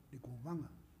mai le kovanga.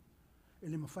 E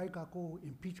le mawhai ka ko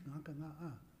impeach ngaka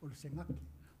nga o le sengake.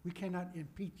 We cannot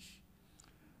impeach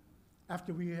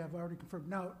after we have already confirmed.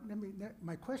 Now,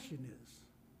 my question is,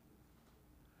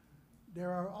 there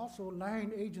are also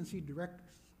line agency directors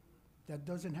that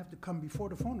doesn't have to come before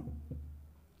the FONO,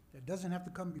 that doesn't have to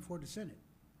come before the Senate.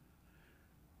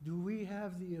 Do we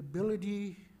have the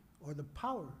ability or the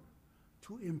power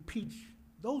to impeach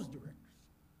those directors?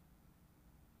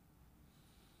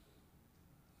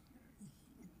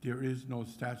 There is no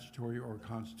statutory or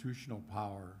constitutional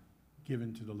power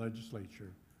given to the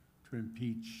legislature to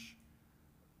impeach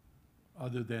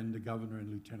other than the governor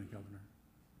and lieutenant governor.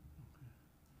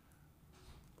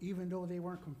 Okay. Even though they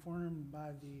weren't confirmed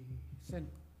by the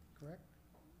Senate, correct?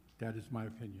 That is my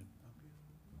opinion.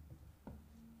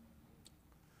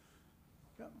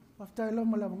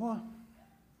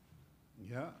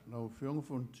 Ja, nou fionga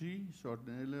fonti, soort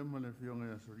nele, maar le fionga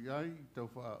ya soriai, tau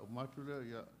fa matule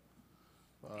ya,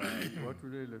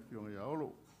 matule le fionga ya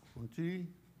olo, fonti.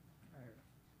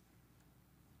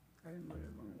 Kai mai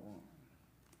mango.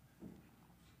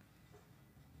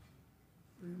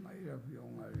 Kui mai la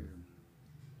fionga e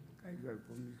kai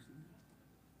komisi.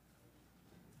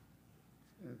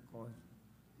 E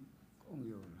kong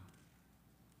yola.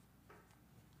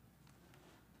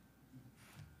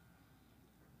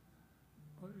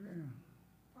 Ole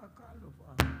pakalo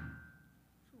pa.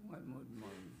 Sungai mod.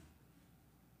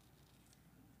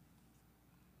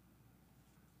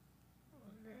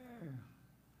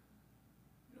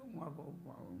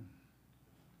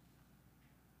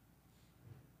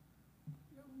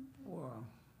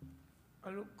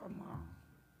 Kalau kama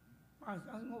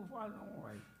pasang mo falong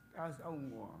ay pasang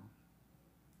mo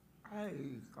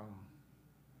ay ka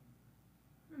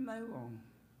may wong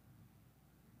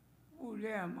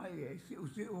ule may si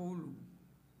ulu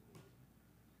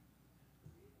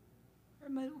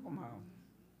may kama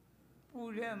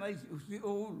ule may si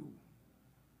ulu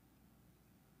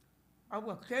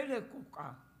awa kele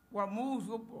kuka wa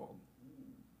muso po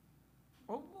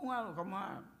o bunga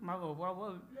kama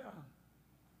magawa ya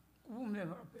umle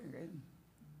pengen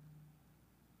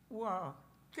wa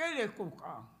kele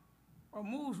kuka wa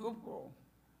muso po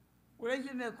ule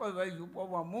ne ko vai po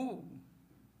wa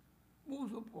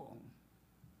muso po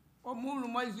o mulu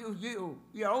mai ziu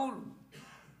ya ulu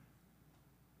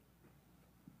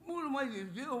mulu mai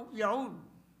ziu ya ulu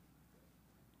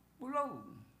pulau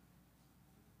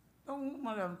tong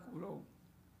malam pulau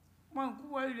mang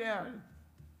kuai dia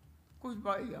kus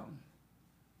bayang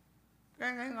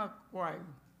pengen ngak kuai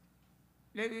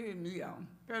lagi niang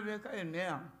pere ka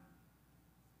niang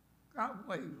ka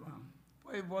kuai bang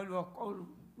kuai bolu ko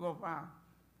lo pa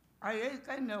ai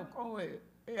kai ne ko e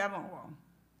amang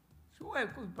suai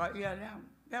kus bayang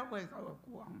ya kuai ka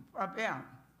kuang pa peang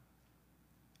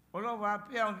olo wa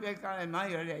peang pe ka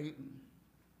mai le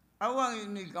awang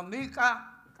ni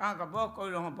kamika ka boko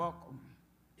lo boko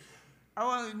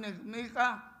awang ni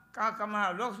mika ka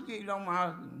ma losi lo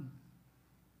ma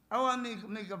awang ni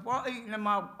mika po I na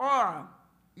ma po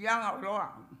yang lo a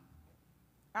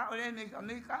ole ni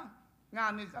mika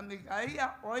nga ni mika ia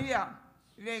o ia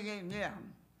le nge ne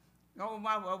no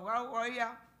ma o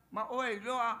ia ma o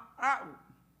lo a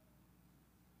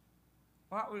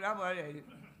wa u la ba le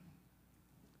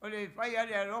ole fa ya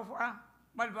le lo fa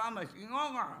ma ba ma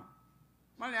singonga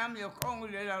ma le am yo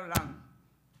kong le la lang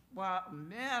wa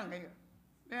meang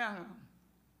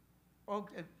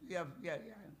okay, yeah.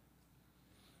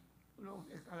 lo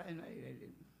ke kala ina ile.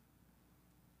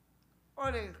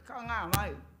 Ole kanga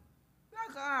mai. Na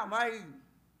kanga mai.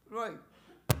 Rồi.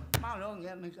 Mà lo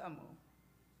nghe mình sao mà.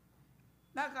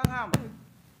 Na kanga mai.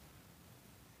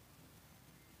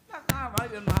 Na kanga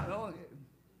mai mà lo nghe.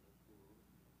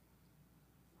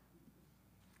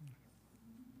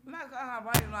 Na kanga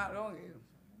mai mà lo nghe.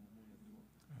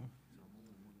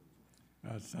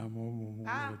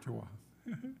 Samoa, Ledua.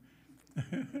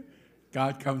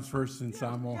 God comes first in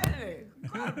Samoa.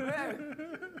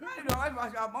 Nói nói bà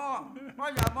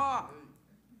Samoa.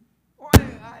 Ôi,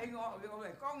 anh ngọ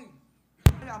về con.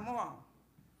 Samoa.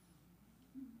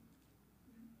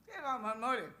 Cái bà mà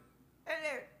nói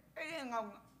ấy ngọc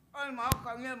ơi máu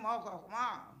còn như máu còn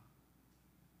mà.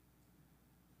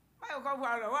 Mấy con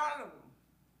vào rồi quá rồi.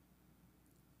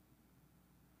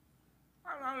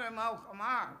 Nó là máu còn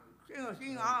mà.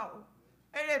 Xin ngào.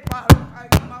 Ấy đây bà lúc ai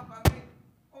máu còn đi.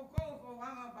 Ô cô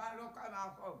hoàng bà lúc ai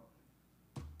máu còn.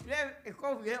 Đây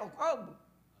cô về ô cô.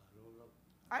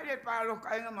 Ấy đây bà lúc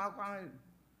ai máu còn đi.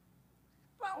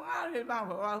 Bà ngã đi bà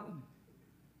vợ.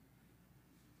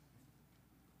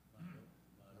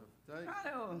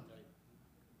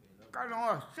 Cái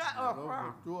nó sợ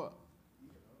quá.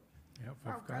 Ja,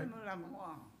 Fafkai.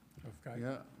 Fafkai.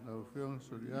 Ja, nou veel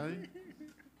sorry.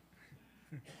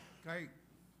 Kai,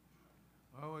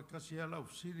 au kasi ala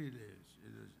usiri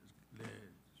le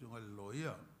sunga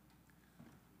loia.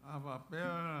 Ava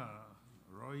pea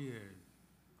roi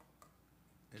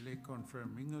ele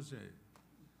confirminga se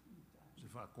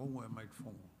fa kongo e mai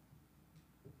fongo.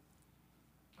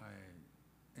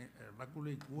 Ai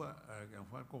vakule kua kan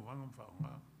fa ko vanga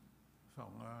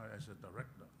faunga as a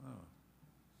director.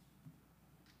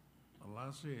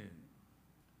 Allah se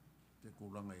te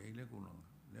kulanga ele kulanga.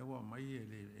 Lewa mai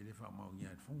ele fa mau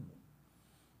nya fongo.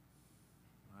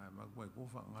 Ai makwa ko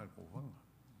faunga ko vanga.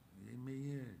 Ye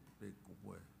me pe ko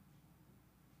ko.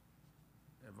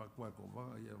 Evakua ko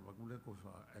vanga ye vakule ko fa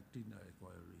acting ai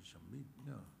ko resubmit.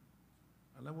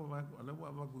 Alawa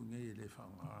vaku ngai ele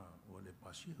faunga o le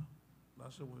pasia.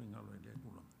 Lasa wo ngalo ele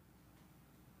kulanga.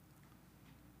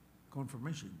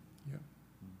 Confirmation. Yeah.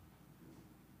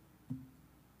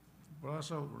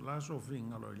 Laso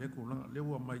finga lo le kulanga le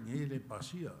wa mai ngai le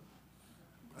pasia.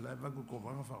 Ala vaku ko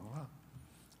vanga faunga.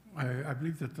 I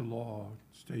believe that the law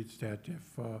states that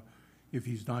if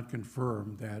he's not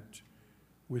confirmed, that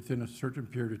within a certain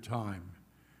period of time,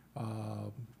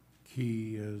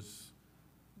 he is,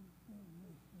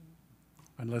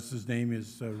 unless his name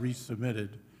is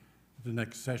resubmitted the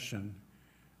next session,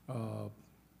 and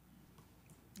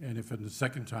if in the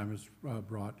second time is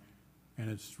brought and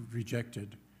it's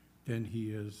rejected, then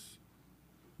he is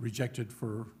rejected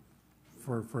for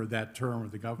that term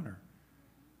of the governor.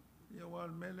 Ya wal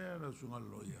mele ala sunga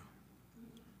loya.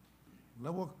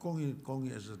 Lawa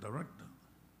kongi as a director.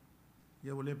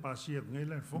 Ya wale pasia ngai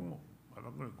la fongo.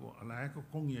 Ala ko ala ko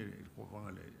kongi ko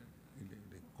vanga le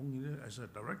kongi as a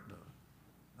director.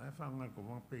 Ai fanga ko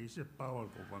vanga pe se power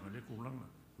ko vanga le kulanga.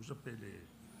 Usa pele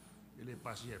ele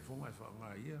pasia fongo ai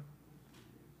fanga ia.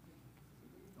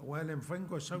 Well, I'm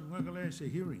franco sa ngale se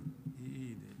hearing.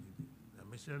 Na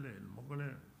mesele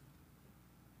mongole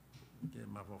ke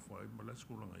ma fa foi mo la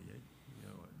skula nga ye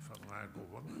fa nga ko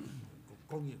va ko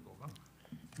kongi ko va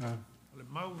le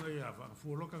mau nga ya fa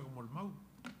fu loka ko mau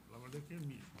la vale ke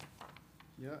mi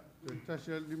Ja, le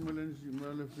tasel di malen si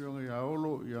male fionga ya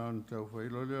olo ya anta fa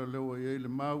ilo le wa ye le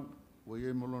mau wa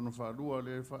ye mo lona fa lua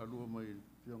mai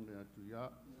fionga ya tu ya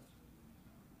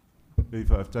le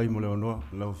fa tai mo le ono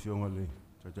la fionga le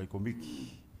tai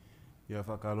komiki ya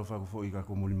fa kalo fa ko fo i ka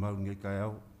ko mo mau nge ka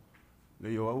ya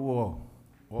le yo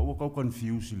o ko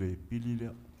confuse le pili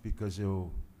le because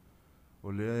o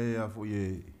le ya fo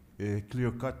ye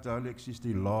clear cut all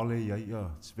existing law le ya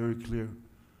it's very clear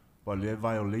but le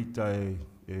violate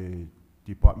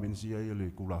department si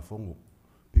le kula fongo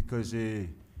because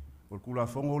o kula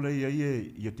fongo le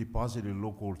ya deposit the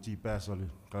local TBAS le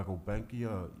ka ko bank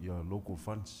ya local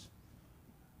funds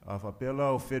afa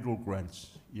pela o federal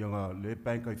grants ya le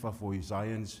bank ai fa for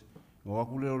science ngo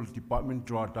ku le department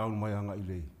draw down mai anga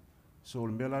ile so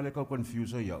le mela le ka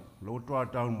confuse ya lo draw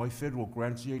down my federal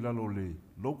grants ya la lo le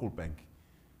local bank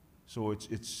so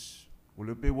it's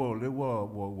le pe wa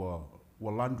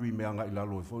laundry me anga ila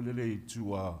lo fo le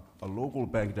to a local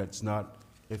bank that's not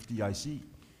FDIC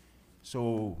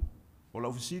so ola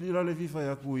ofisili la le vifa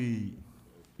ya ku i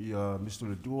Mr.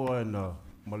 Ledua and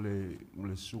male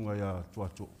sunga ya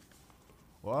Tuato'o.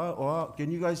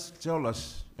 Can you guys tell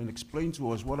us and explain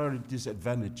to us what are the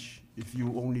disadvantages if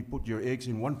you only put your eggs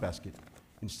in one basket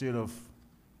instead of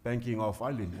banking off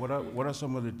island? What are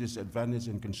some of the disadvantages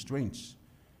and constraints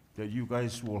that you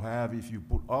guys will have if you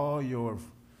put all your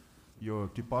you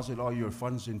deposit all your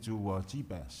funds into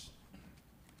TBAS?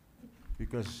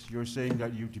 Because you're saying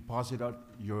that you deposit out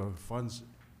your funds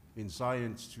in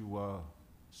science to,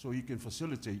 so you can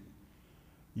facilitate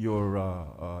your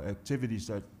activities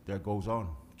that goes on.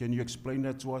 Can you explain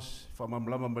that to us? Dr.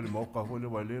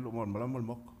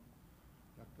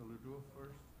 Ledua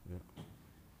first. Yeah.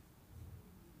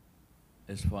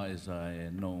 As far as I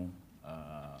know,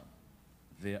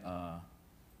 there are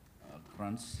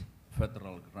grants,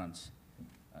 federal grants,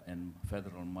 and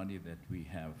federal money that we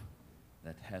have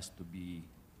that has to be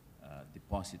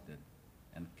deposited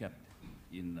and kept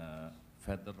in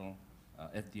federal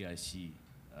FDIC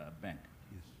bank.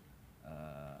 Yes.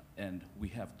 And we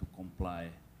have to comply,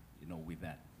 with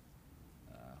that.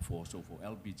 For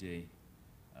LBJ,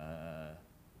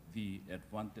 the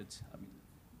advantage,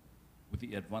 with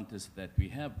the advantage that we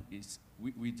have is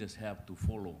we just have to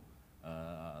follow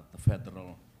the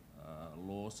federal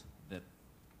laws that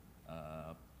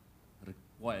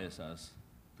requires us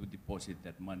to deposit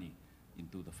that money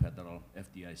into the federal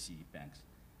FDIC banks.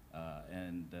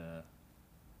 And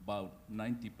about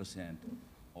 90%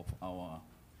 of our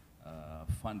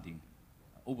funding,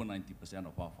 over 90%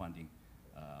 of our funding,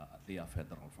 they are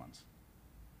federal funds.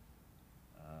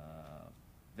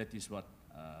 That is what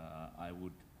I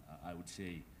would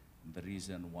say the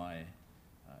reason why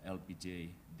LBJ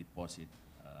deposit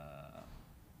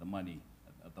the money,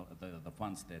 the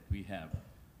funds that we have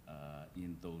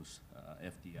in those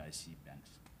FDIC banks.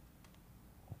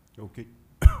 Okay.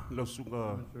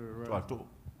 Lausunga Tuato'o.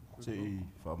 Say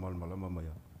Famal Malama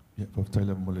Maya. Yeah, for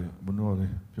Taylor Mole, Bonore,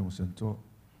 Pyong Sento.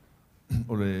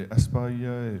 Ole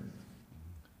Aspaya,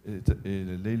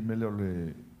 le Lail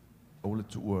Mele, Ole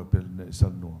Tua Pel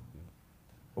Salno.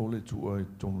 Ole Tua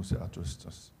Tonus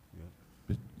Atrustas.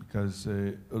 Because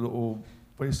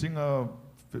facing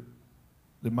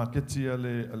the market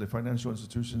alle financial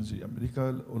institutions in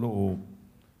America,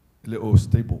 le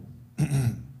stable.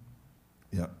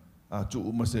 Yeah. Tu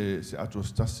uma se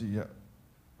atrustasi ya.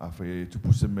 Afe tu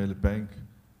puseme le bank.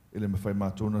 Ele me fai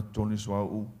matona Tony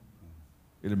Swau.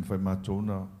 Ele me fai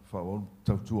matona faon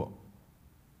tautua.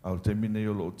 I'll terminate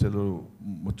o telo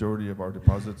majority of our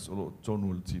deposits o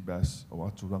tonu le TBAS o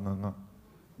atu langanga.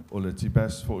 O le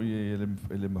TBAS fo ele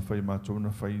me fai matona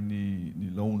fai ni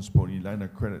loans po ni line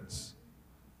of credits.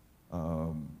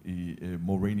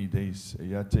 More rainy days.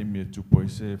 Ya temi tu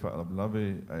poise fa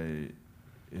lave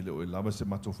ele o lava se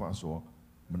mato fa so.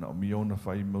 Mana o miona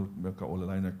fai me ka o le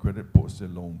line of credit po se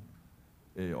loan.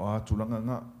 O atu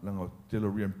langanga langa telo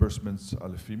reimbursements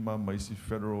ale FEMA maisi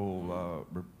federal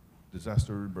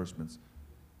disaster reimbursements.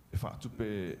 If I to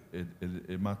pay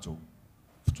a mato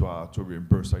to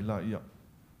reimburse I la ia.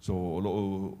 So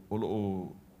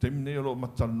olo temne olo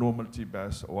mata normal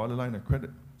TBAS o ala line of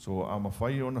credit. So I'm a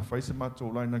fai on a face mato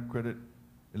line of credit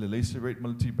ele lace rate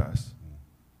mal TBAS.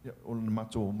 Yeah, olo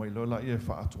mato mai lo la ia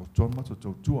fa to mato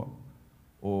to tua.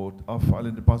 Or off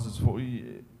island deposits for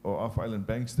or off island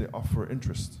banks they offer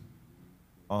interest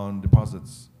on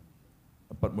deposits.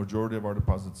 But majority of our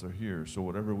deposits are here. So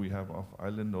whatever we have off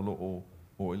island, o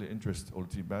interest, o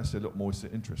TBAS, mo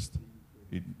interest.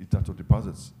 Itato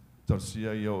deposits.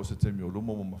 Tarsia yo se temi o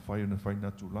lumo ma fai na fai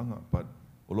na tulanga. But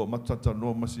o lo matata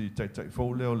no masi tai fo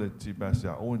leo le TBAS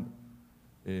ya on.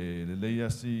 Le leia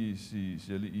si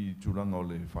ali I tulanga o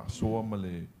le fa soa ma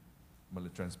le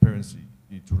transparency.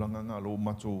 I tulanga nga lo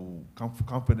mato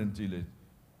confident le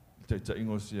tai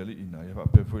ingo si ali ina. Ya pa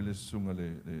pe le sunga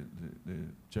le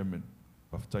chairman.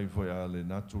 After le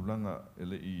natulanga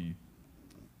ele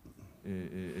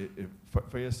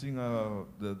facing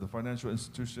the financial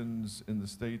institutions in the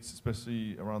States,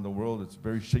 especially around the world, it's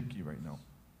very shaky right now.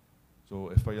 So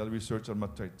if I research on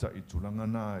mataita itulanga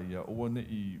na ya one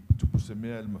I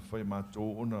tupuseme el mafai mato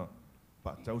ona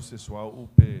patau se swa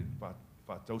upe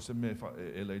patau se me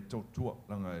ele tua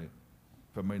langa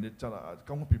fa maineta la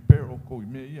come prepare o ko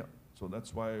me. So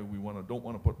that's why we don't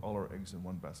want to put all our eggs in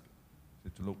one basket.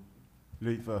 To look.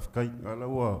 Le kai ala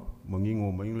wa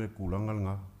mangingo maingle kulangal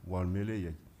nga wal mele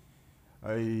ye.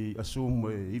 I assume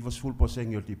it was full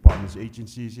percent your departments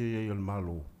agencies ye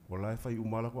malo. Wala fa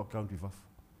umala ko account with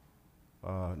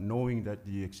knowing that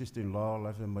the existing law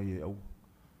life may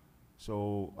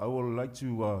so I would like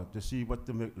to see what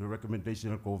the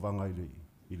recommendation ko vanga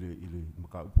ile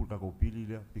maka upulta ko pili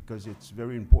there because it's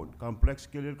very important complex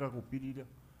kelel ka ko pili there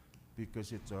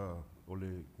because it's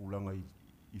ole kulanga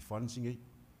I funding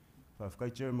Yeah,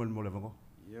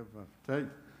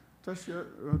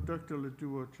 Dr.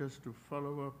 Ledua, just to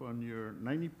follow up on your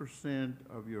 90%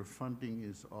 of your funding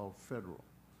is all federal.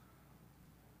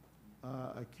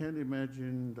 I can't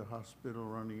imagine the hospital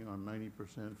running on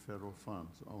 90% federal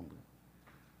funds only.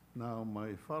 Now,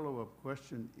 my follow-up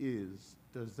question is,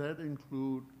 does that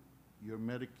include your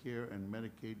Medicare and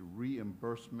Medicaid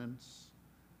reimbursements?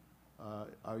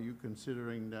 Are you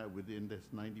considering that within this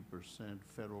 90%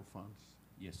 federal funds?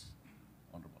 Yes,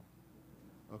 Honorable.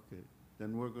 Okay,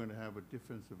 then we're going to have a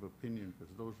difference of opinion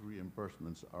because those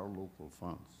reimbursements are local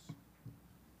funds.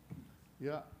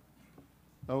 Yeah.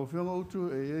 Au whianga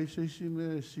utu e seisi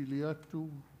me sili atu.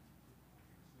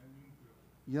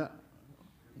 Yeah.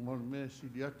 Mo me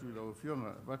sili atu I lau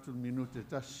whianga, watu minute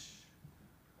tasi.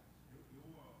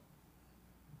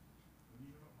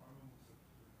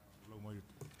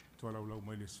 Lau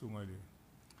mai le sunga le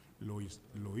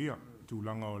loia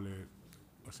tūlanga o le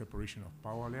separation of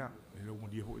power lea e lau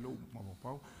madia ho i lau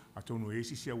mamapau a tonu e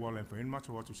sisi a wala e whaen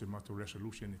mato atu se mato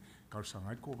resolution e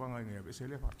kausangai ko vanga e ngea vese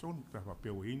le wha tonu pe wha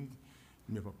peo in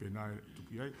me wha pena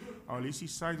tuki ai a le isi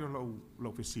side o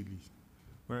lau fesili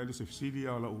where le se fesili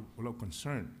a lau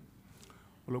concern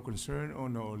o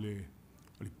na o le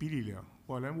pili lea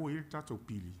o le mo i tato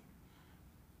pili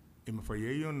e mawhai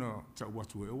ei o na ta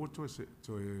watu e oto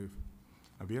to e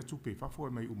a vea tupe whafo e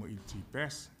mai uma i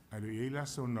TBAS a le ei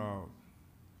lasa o na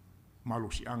malo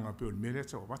si anga pe o mele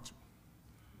ta o watu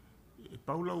e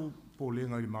paulau po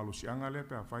lenga i malo si anga le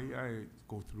pe a whai ai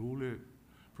go through le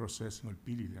processing o le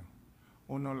pili lea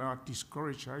o na la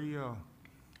discourage ai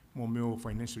mo meo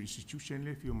financial institution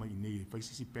le fio mai nei whai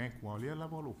sisi bank wa lea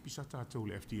lava o pisa tātou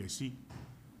le FDIC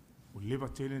o leva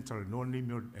telen tala no nei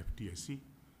meo FDIC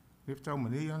Lefta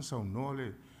manei an sau no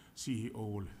le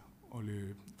CEO o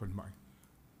le whanmai.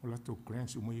 O lato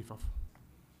grants umai whafu.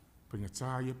 Panga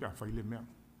tā ia pe a whaile mea.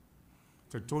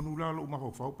 Te tonu la lo umaho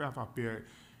whau pe a whapea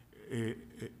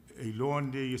e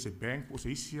loan nei e se bank o se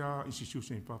isia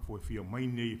institution i whafu e whia mai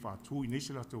nei e whātui nei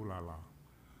se lato la la.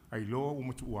 Ai loa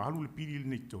umatu ua alu le piri le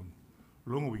nei tonu.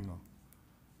 Longa winga.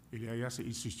 E le aia se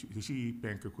isi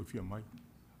bank e koe whia mai.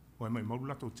 O e mai mauru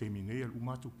lato teimi nei al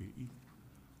umatu pe i.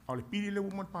 O le pili le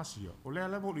uman pasia. O le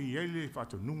alawo le iei le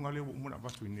whato nunga le uman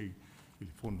avatu nei i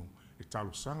le fono. E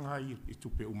talo sanga i e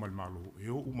tupe umal malo e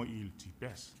o uma i le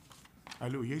TBAS. A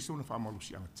leo iei sona whaamalu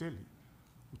si anga tele.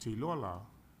 O te iloa la,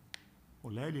 o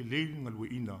le le leili ngalue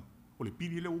ina, o le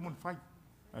pili le uman whai.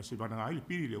 A se vananga ai le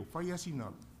pili le o whai asina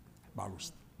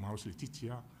malo se le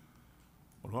titia.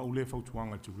 O loa ule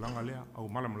whautuanga tūlanga lea, au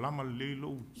malamalama le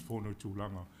leilo fono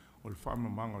tūlanga o le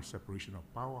whaamamanga o separation of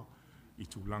power. I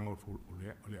tūlanga o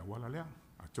le awala lea.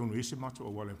 A tonu ese mato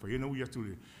awala e whaiena ui atu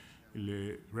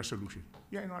le resolution.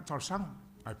 Ia ina tarsanga,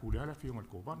 ai pule ala whio ngal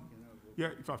kōpana.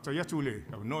 Ia i whaftai atu le,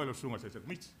 au noe lo sunga te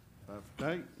miti.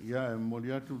 Whaftai, ia e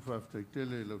mori atu whaftai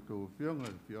tele lau tō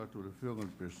whionga, i atu le whionga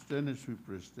le presidene, sui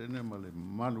presidene, ma le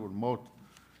manu al mot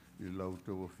i lau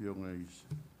tō whionga i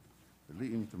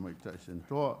li imta mai taisen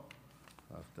toa.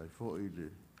 Whaftai fo i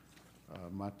le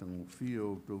matangu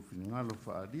whio tō whingalo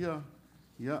whaadia.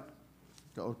 Ia,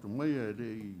 ta oto mai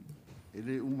e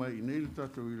le umai i nei le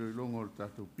tatou i loilonga o le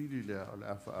tatou pili lea o le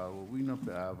awha a o wina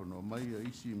pe a awano mai a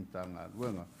isi imta ngā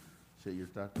luenga se i le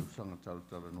tatou sanga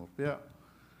talatala no pea.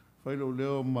 Whailo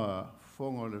leo ma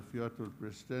fonga o le fiatu le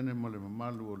presidene ma le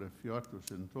mamalu o le fiatu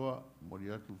sentoa mo li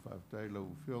atu whaftai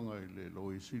lau whionga i le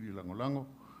loi siri langolango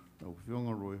lau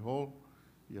whionga Roy Hall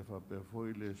ia whapea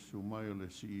foi le sumai o le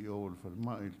CEO o le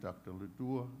whalmai i le Dr.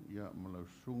 Ledua ia ma lau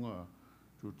sunga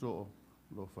Tuato'o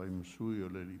lo fai masui o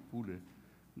le ripule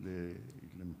le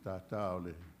mtata o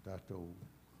le tātou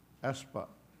aspa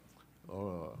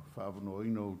o whaavano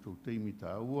ino o tō teimi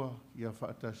tā ua ia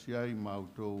whaatasi ai ma o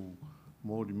tō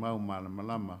mōri mau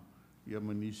malamalama ia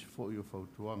manisi fo i o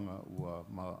whautuanga ua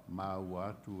ma ua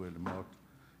atu e le maot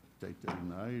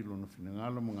taitaina ai lona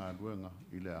whinangala mga aduenga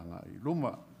i le anga i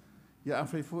luma ia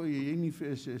awhai fo i ingi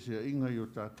wheese inga i o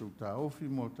tātou tā ofi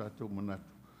mo tātou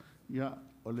manatu ia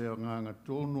o le nganga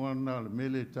tonu ana le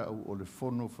mele tau o le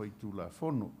fono fai tūla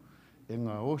fono. E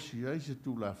ngā osi ai se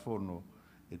tūla fono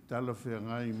e tala whea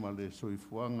ngai ma le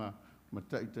soifuanga ma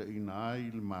taita ina ai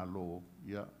le malo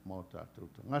ia mau tātou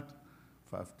tangata.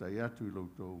 Whaftai atu i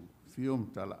lautou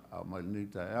whiom tala a mai nei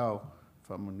tai au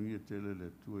whamanuia tele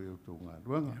le tue o tō ngā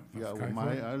ruanga. Ia o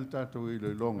mai a le tātou i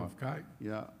le longa.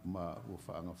 Ia ma o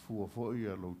whaanga fua foi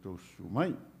a lautou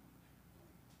sumai.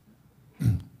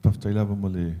 Whaftai lava mo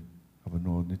le Aba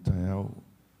no ni tai au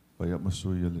vai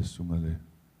amasui le sunga le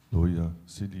loia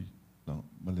city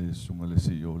ma le sunga le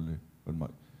CEO le mai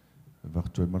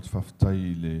vakto mat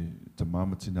faftai le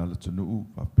tamama tina le tunu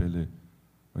fa pele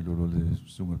mai lo le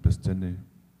sunga presidente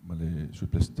ma le su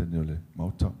presidente le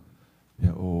mauta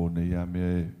ya o ne ya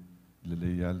me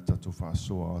le ya le tatu fa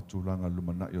so a tulanga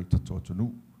lumana yo tatu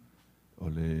tunu o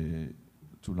le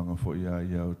tulanga fo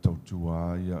ya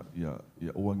tautua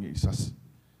ya oangi isas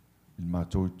il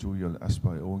matou tu ia le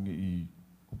aspa e ongi i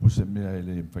po se mea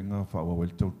ele whainga whaua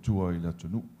wale tau tua i la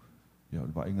tonu. Ia,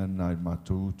 le wainga nai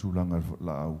mātou tūlanga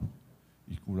la au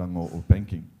i kulanga o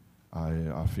banking.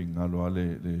 A whinga loa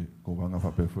le kovanga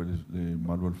whapewhue le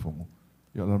malua le whongo.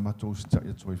 Ia, la mātou si tai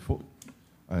atu ai fo.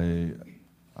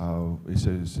 E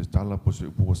se tala po se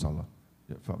upua sala.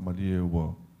 Ia, whamali e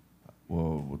ua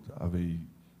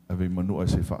avei manua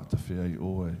se whaatawhea i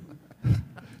o e.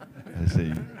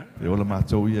 E ola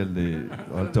mātou ia le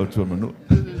tau tua manua.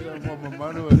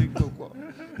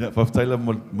 Ia, whaftaila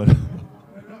manua.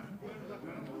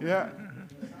 Ia.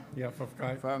 Ia,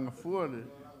 whafkai. Whanga fua le.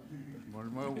 Mole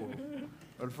maua.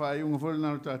 Al whai unga fole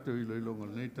nāu tātou i loilonga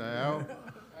nei tai au.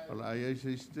 Ala ai ai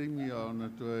se stimi o na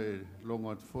toe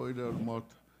longa te foile o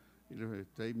mota. I le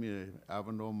teimi e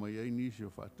awanoa mai ai nisi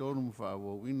o whatonu mwha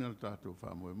o wina tātou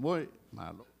wha moe moe.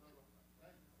 Malo.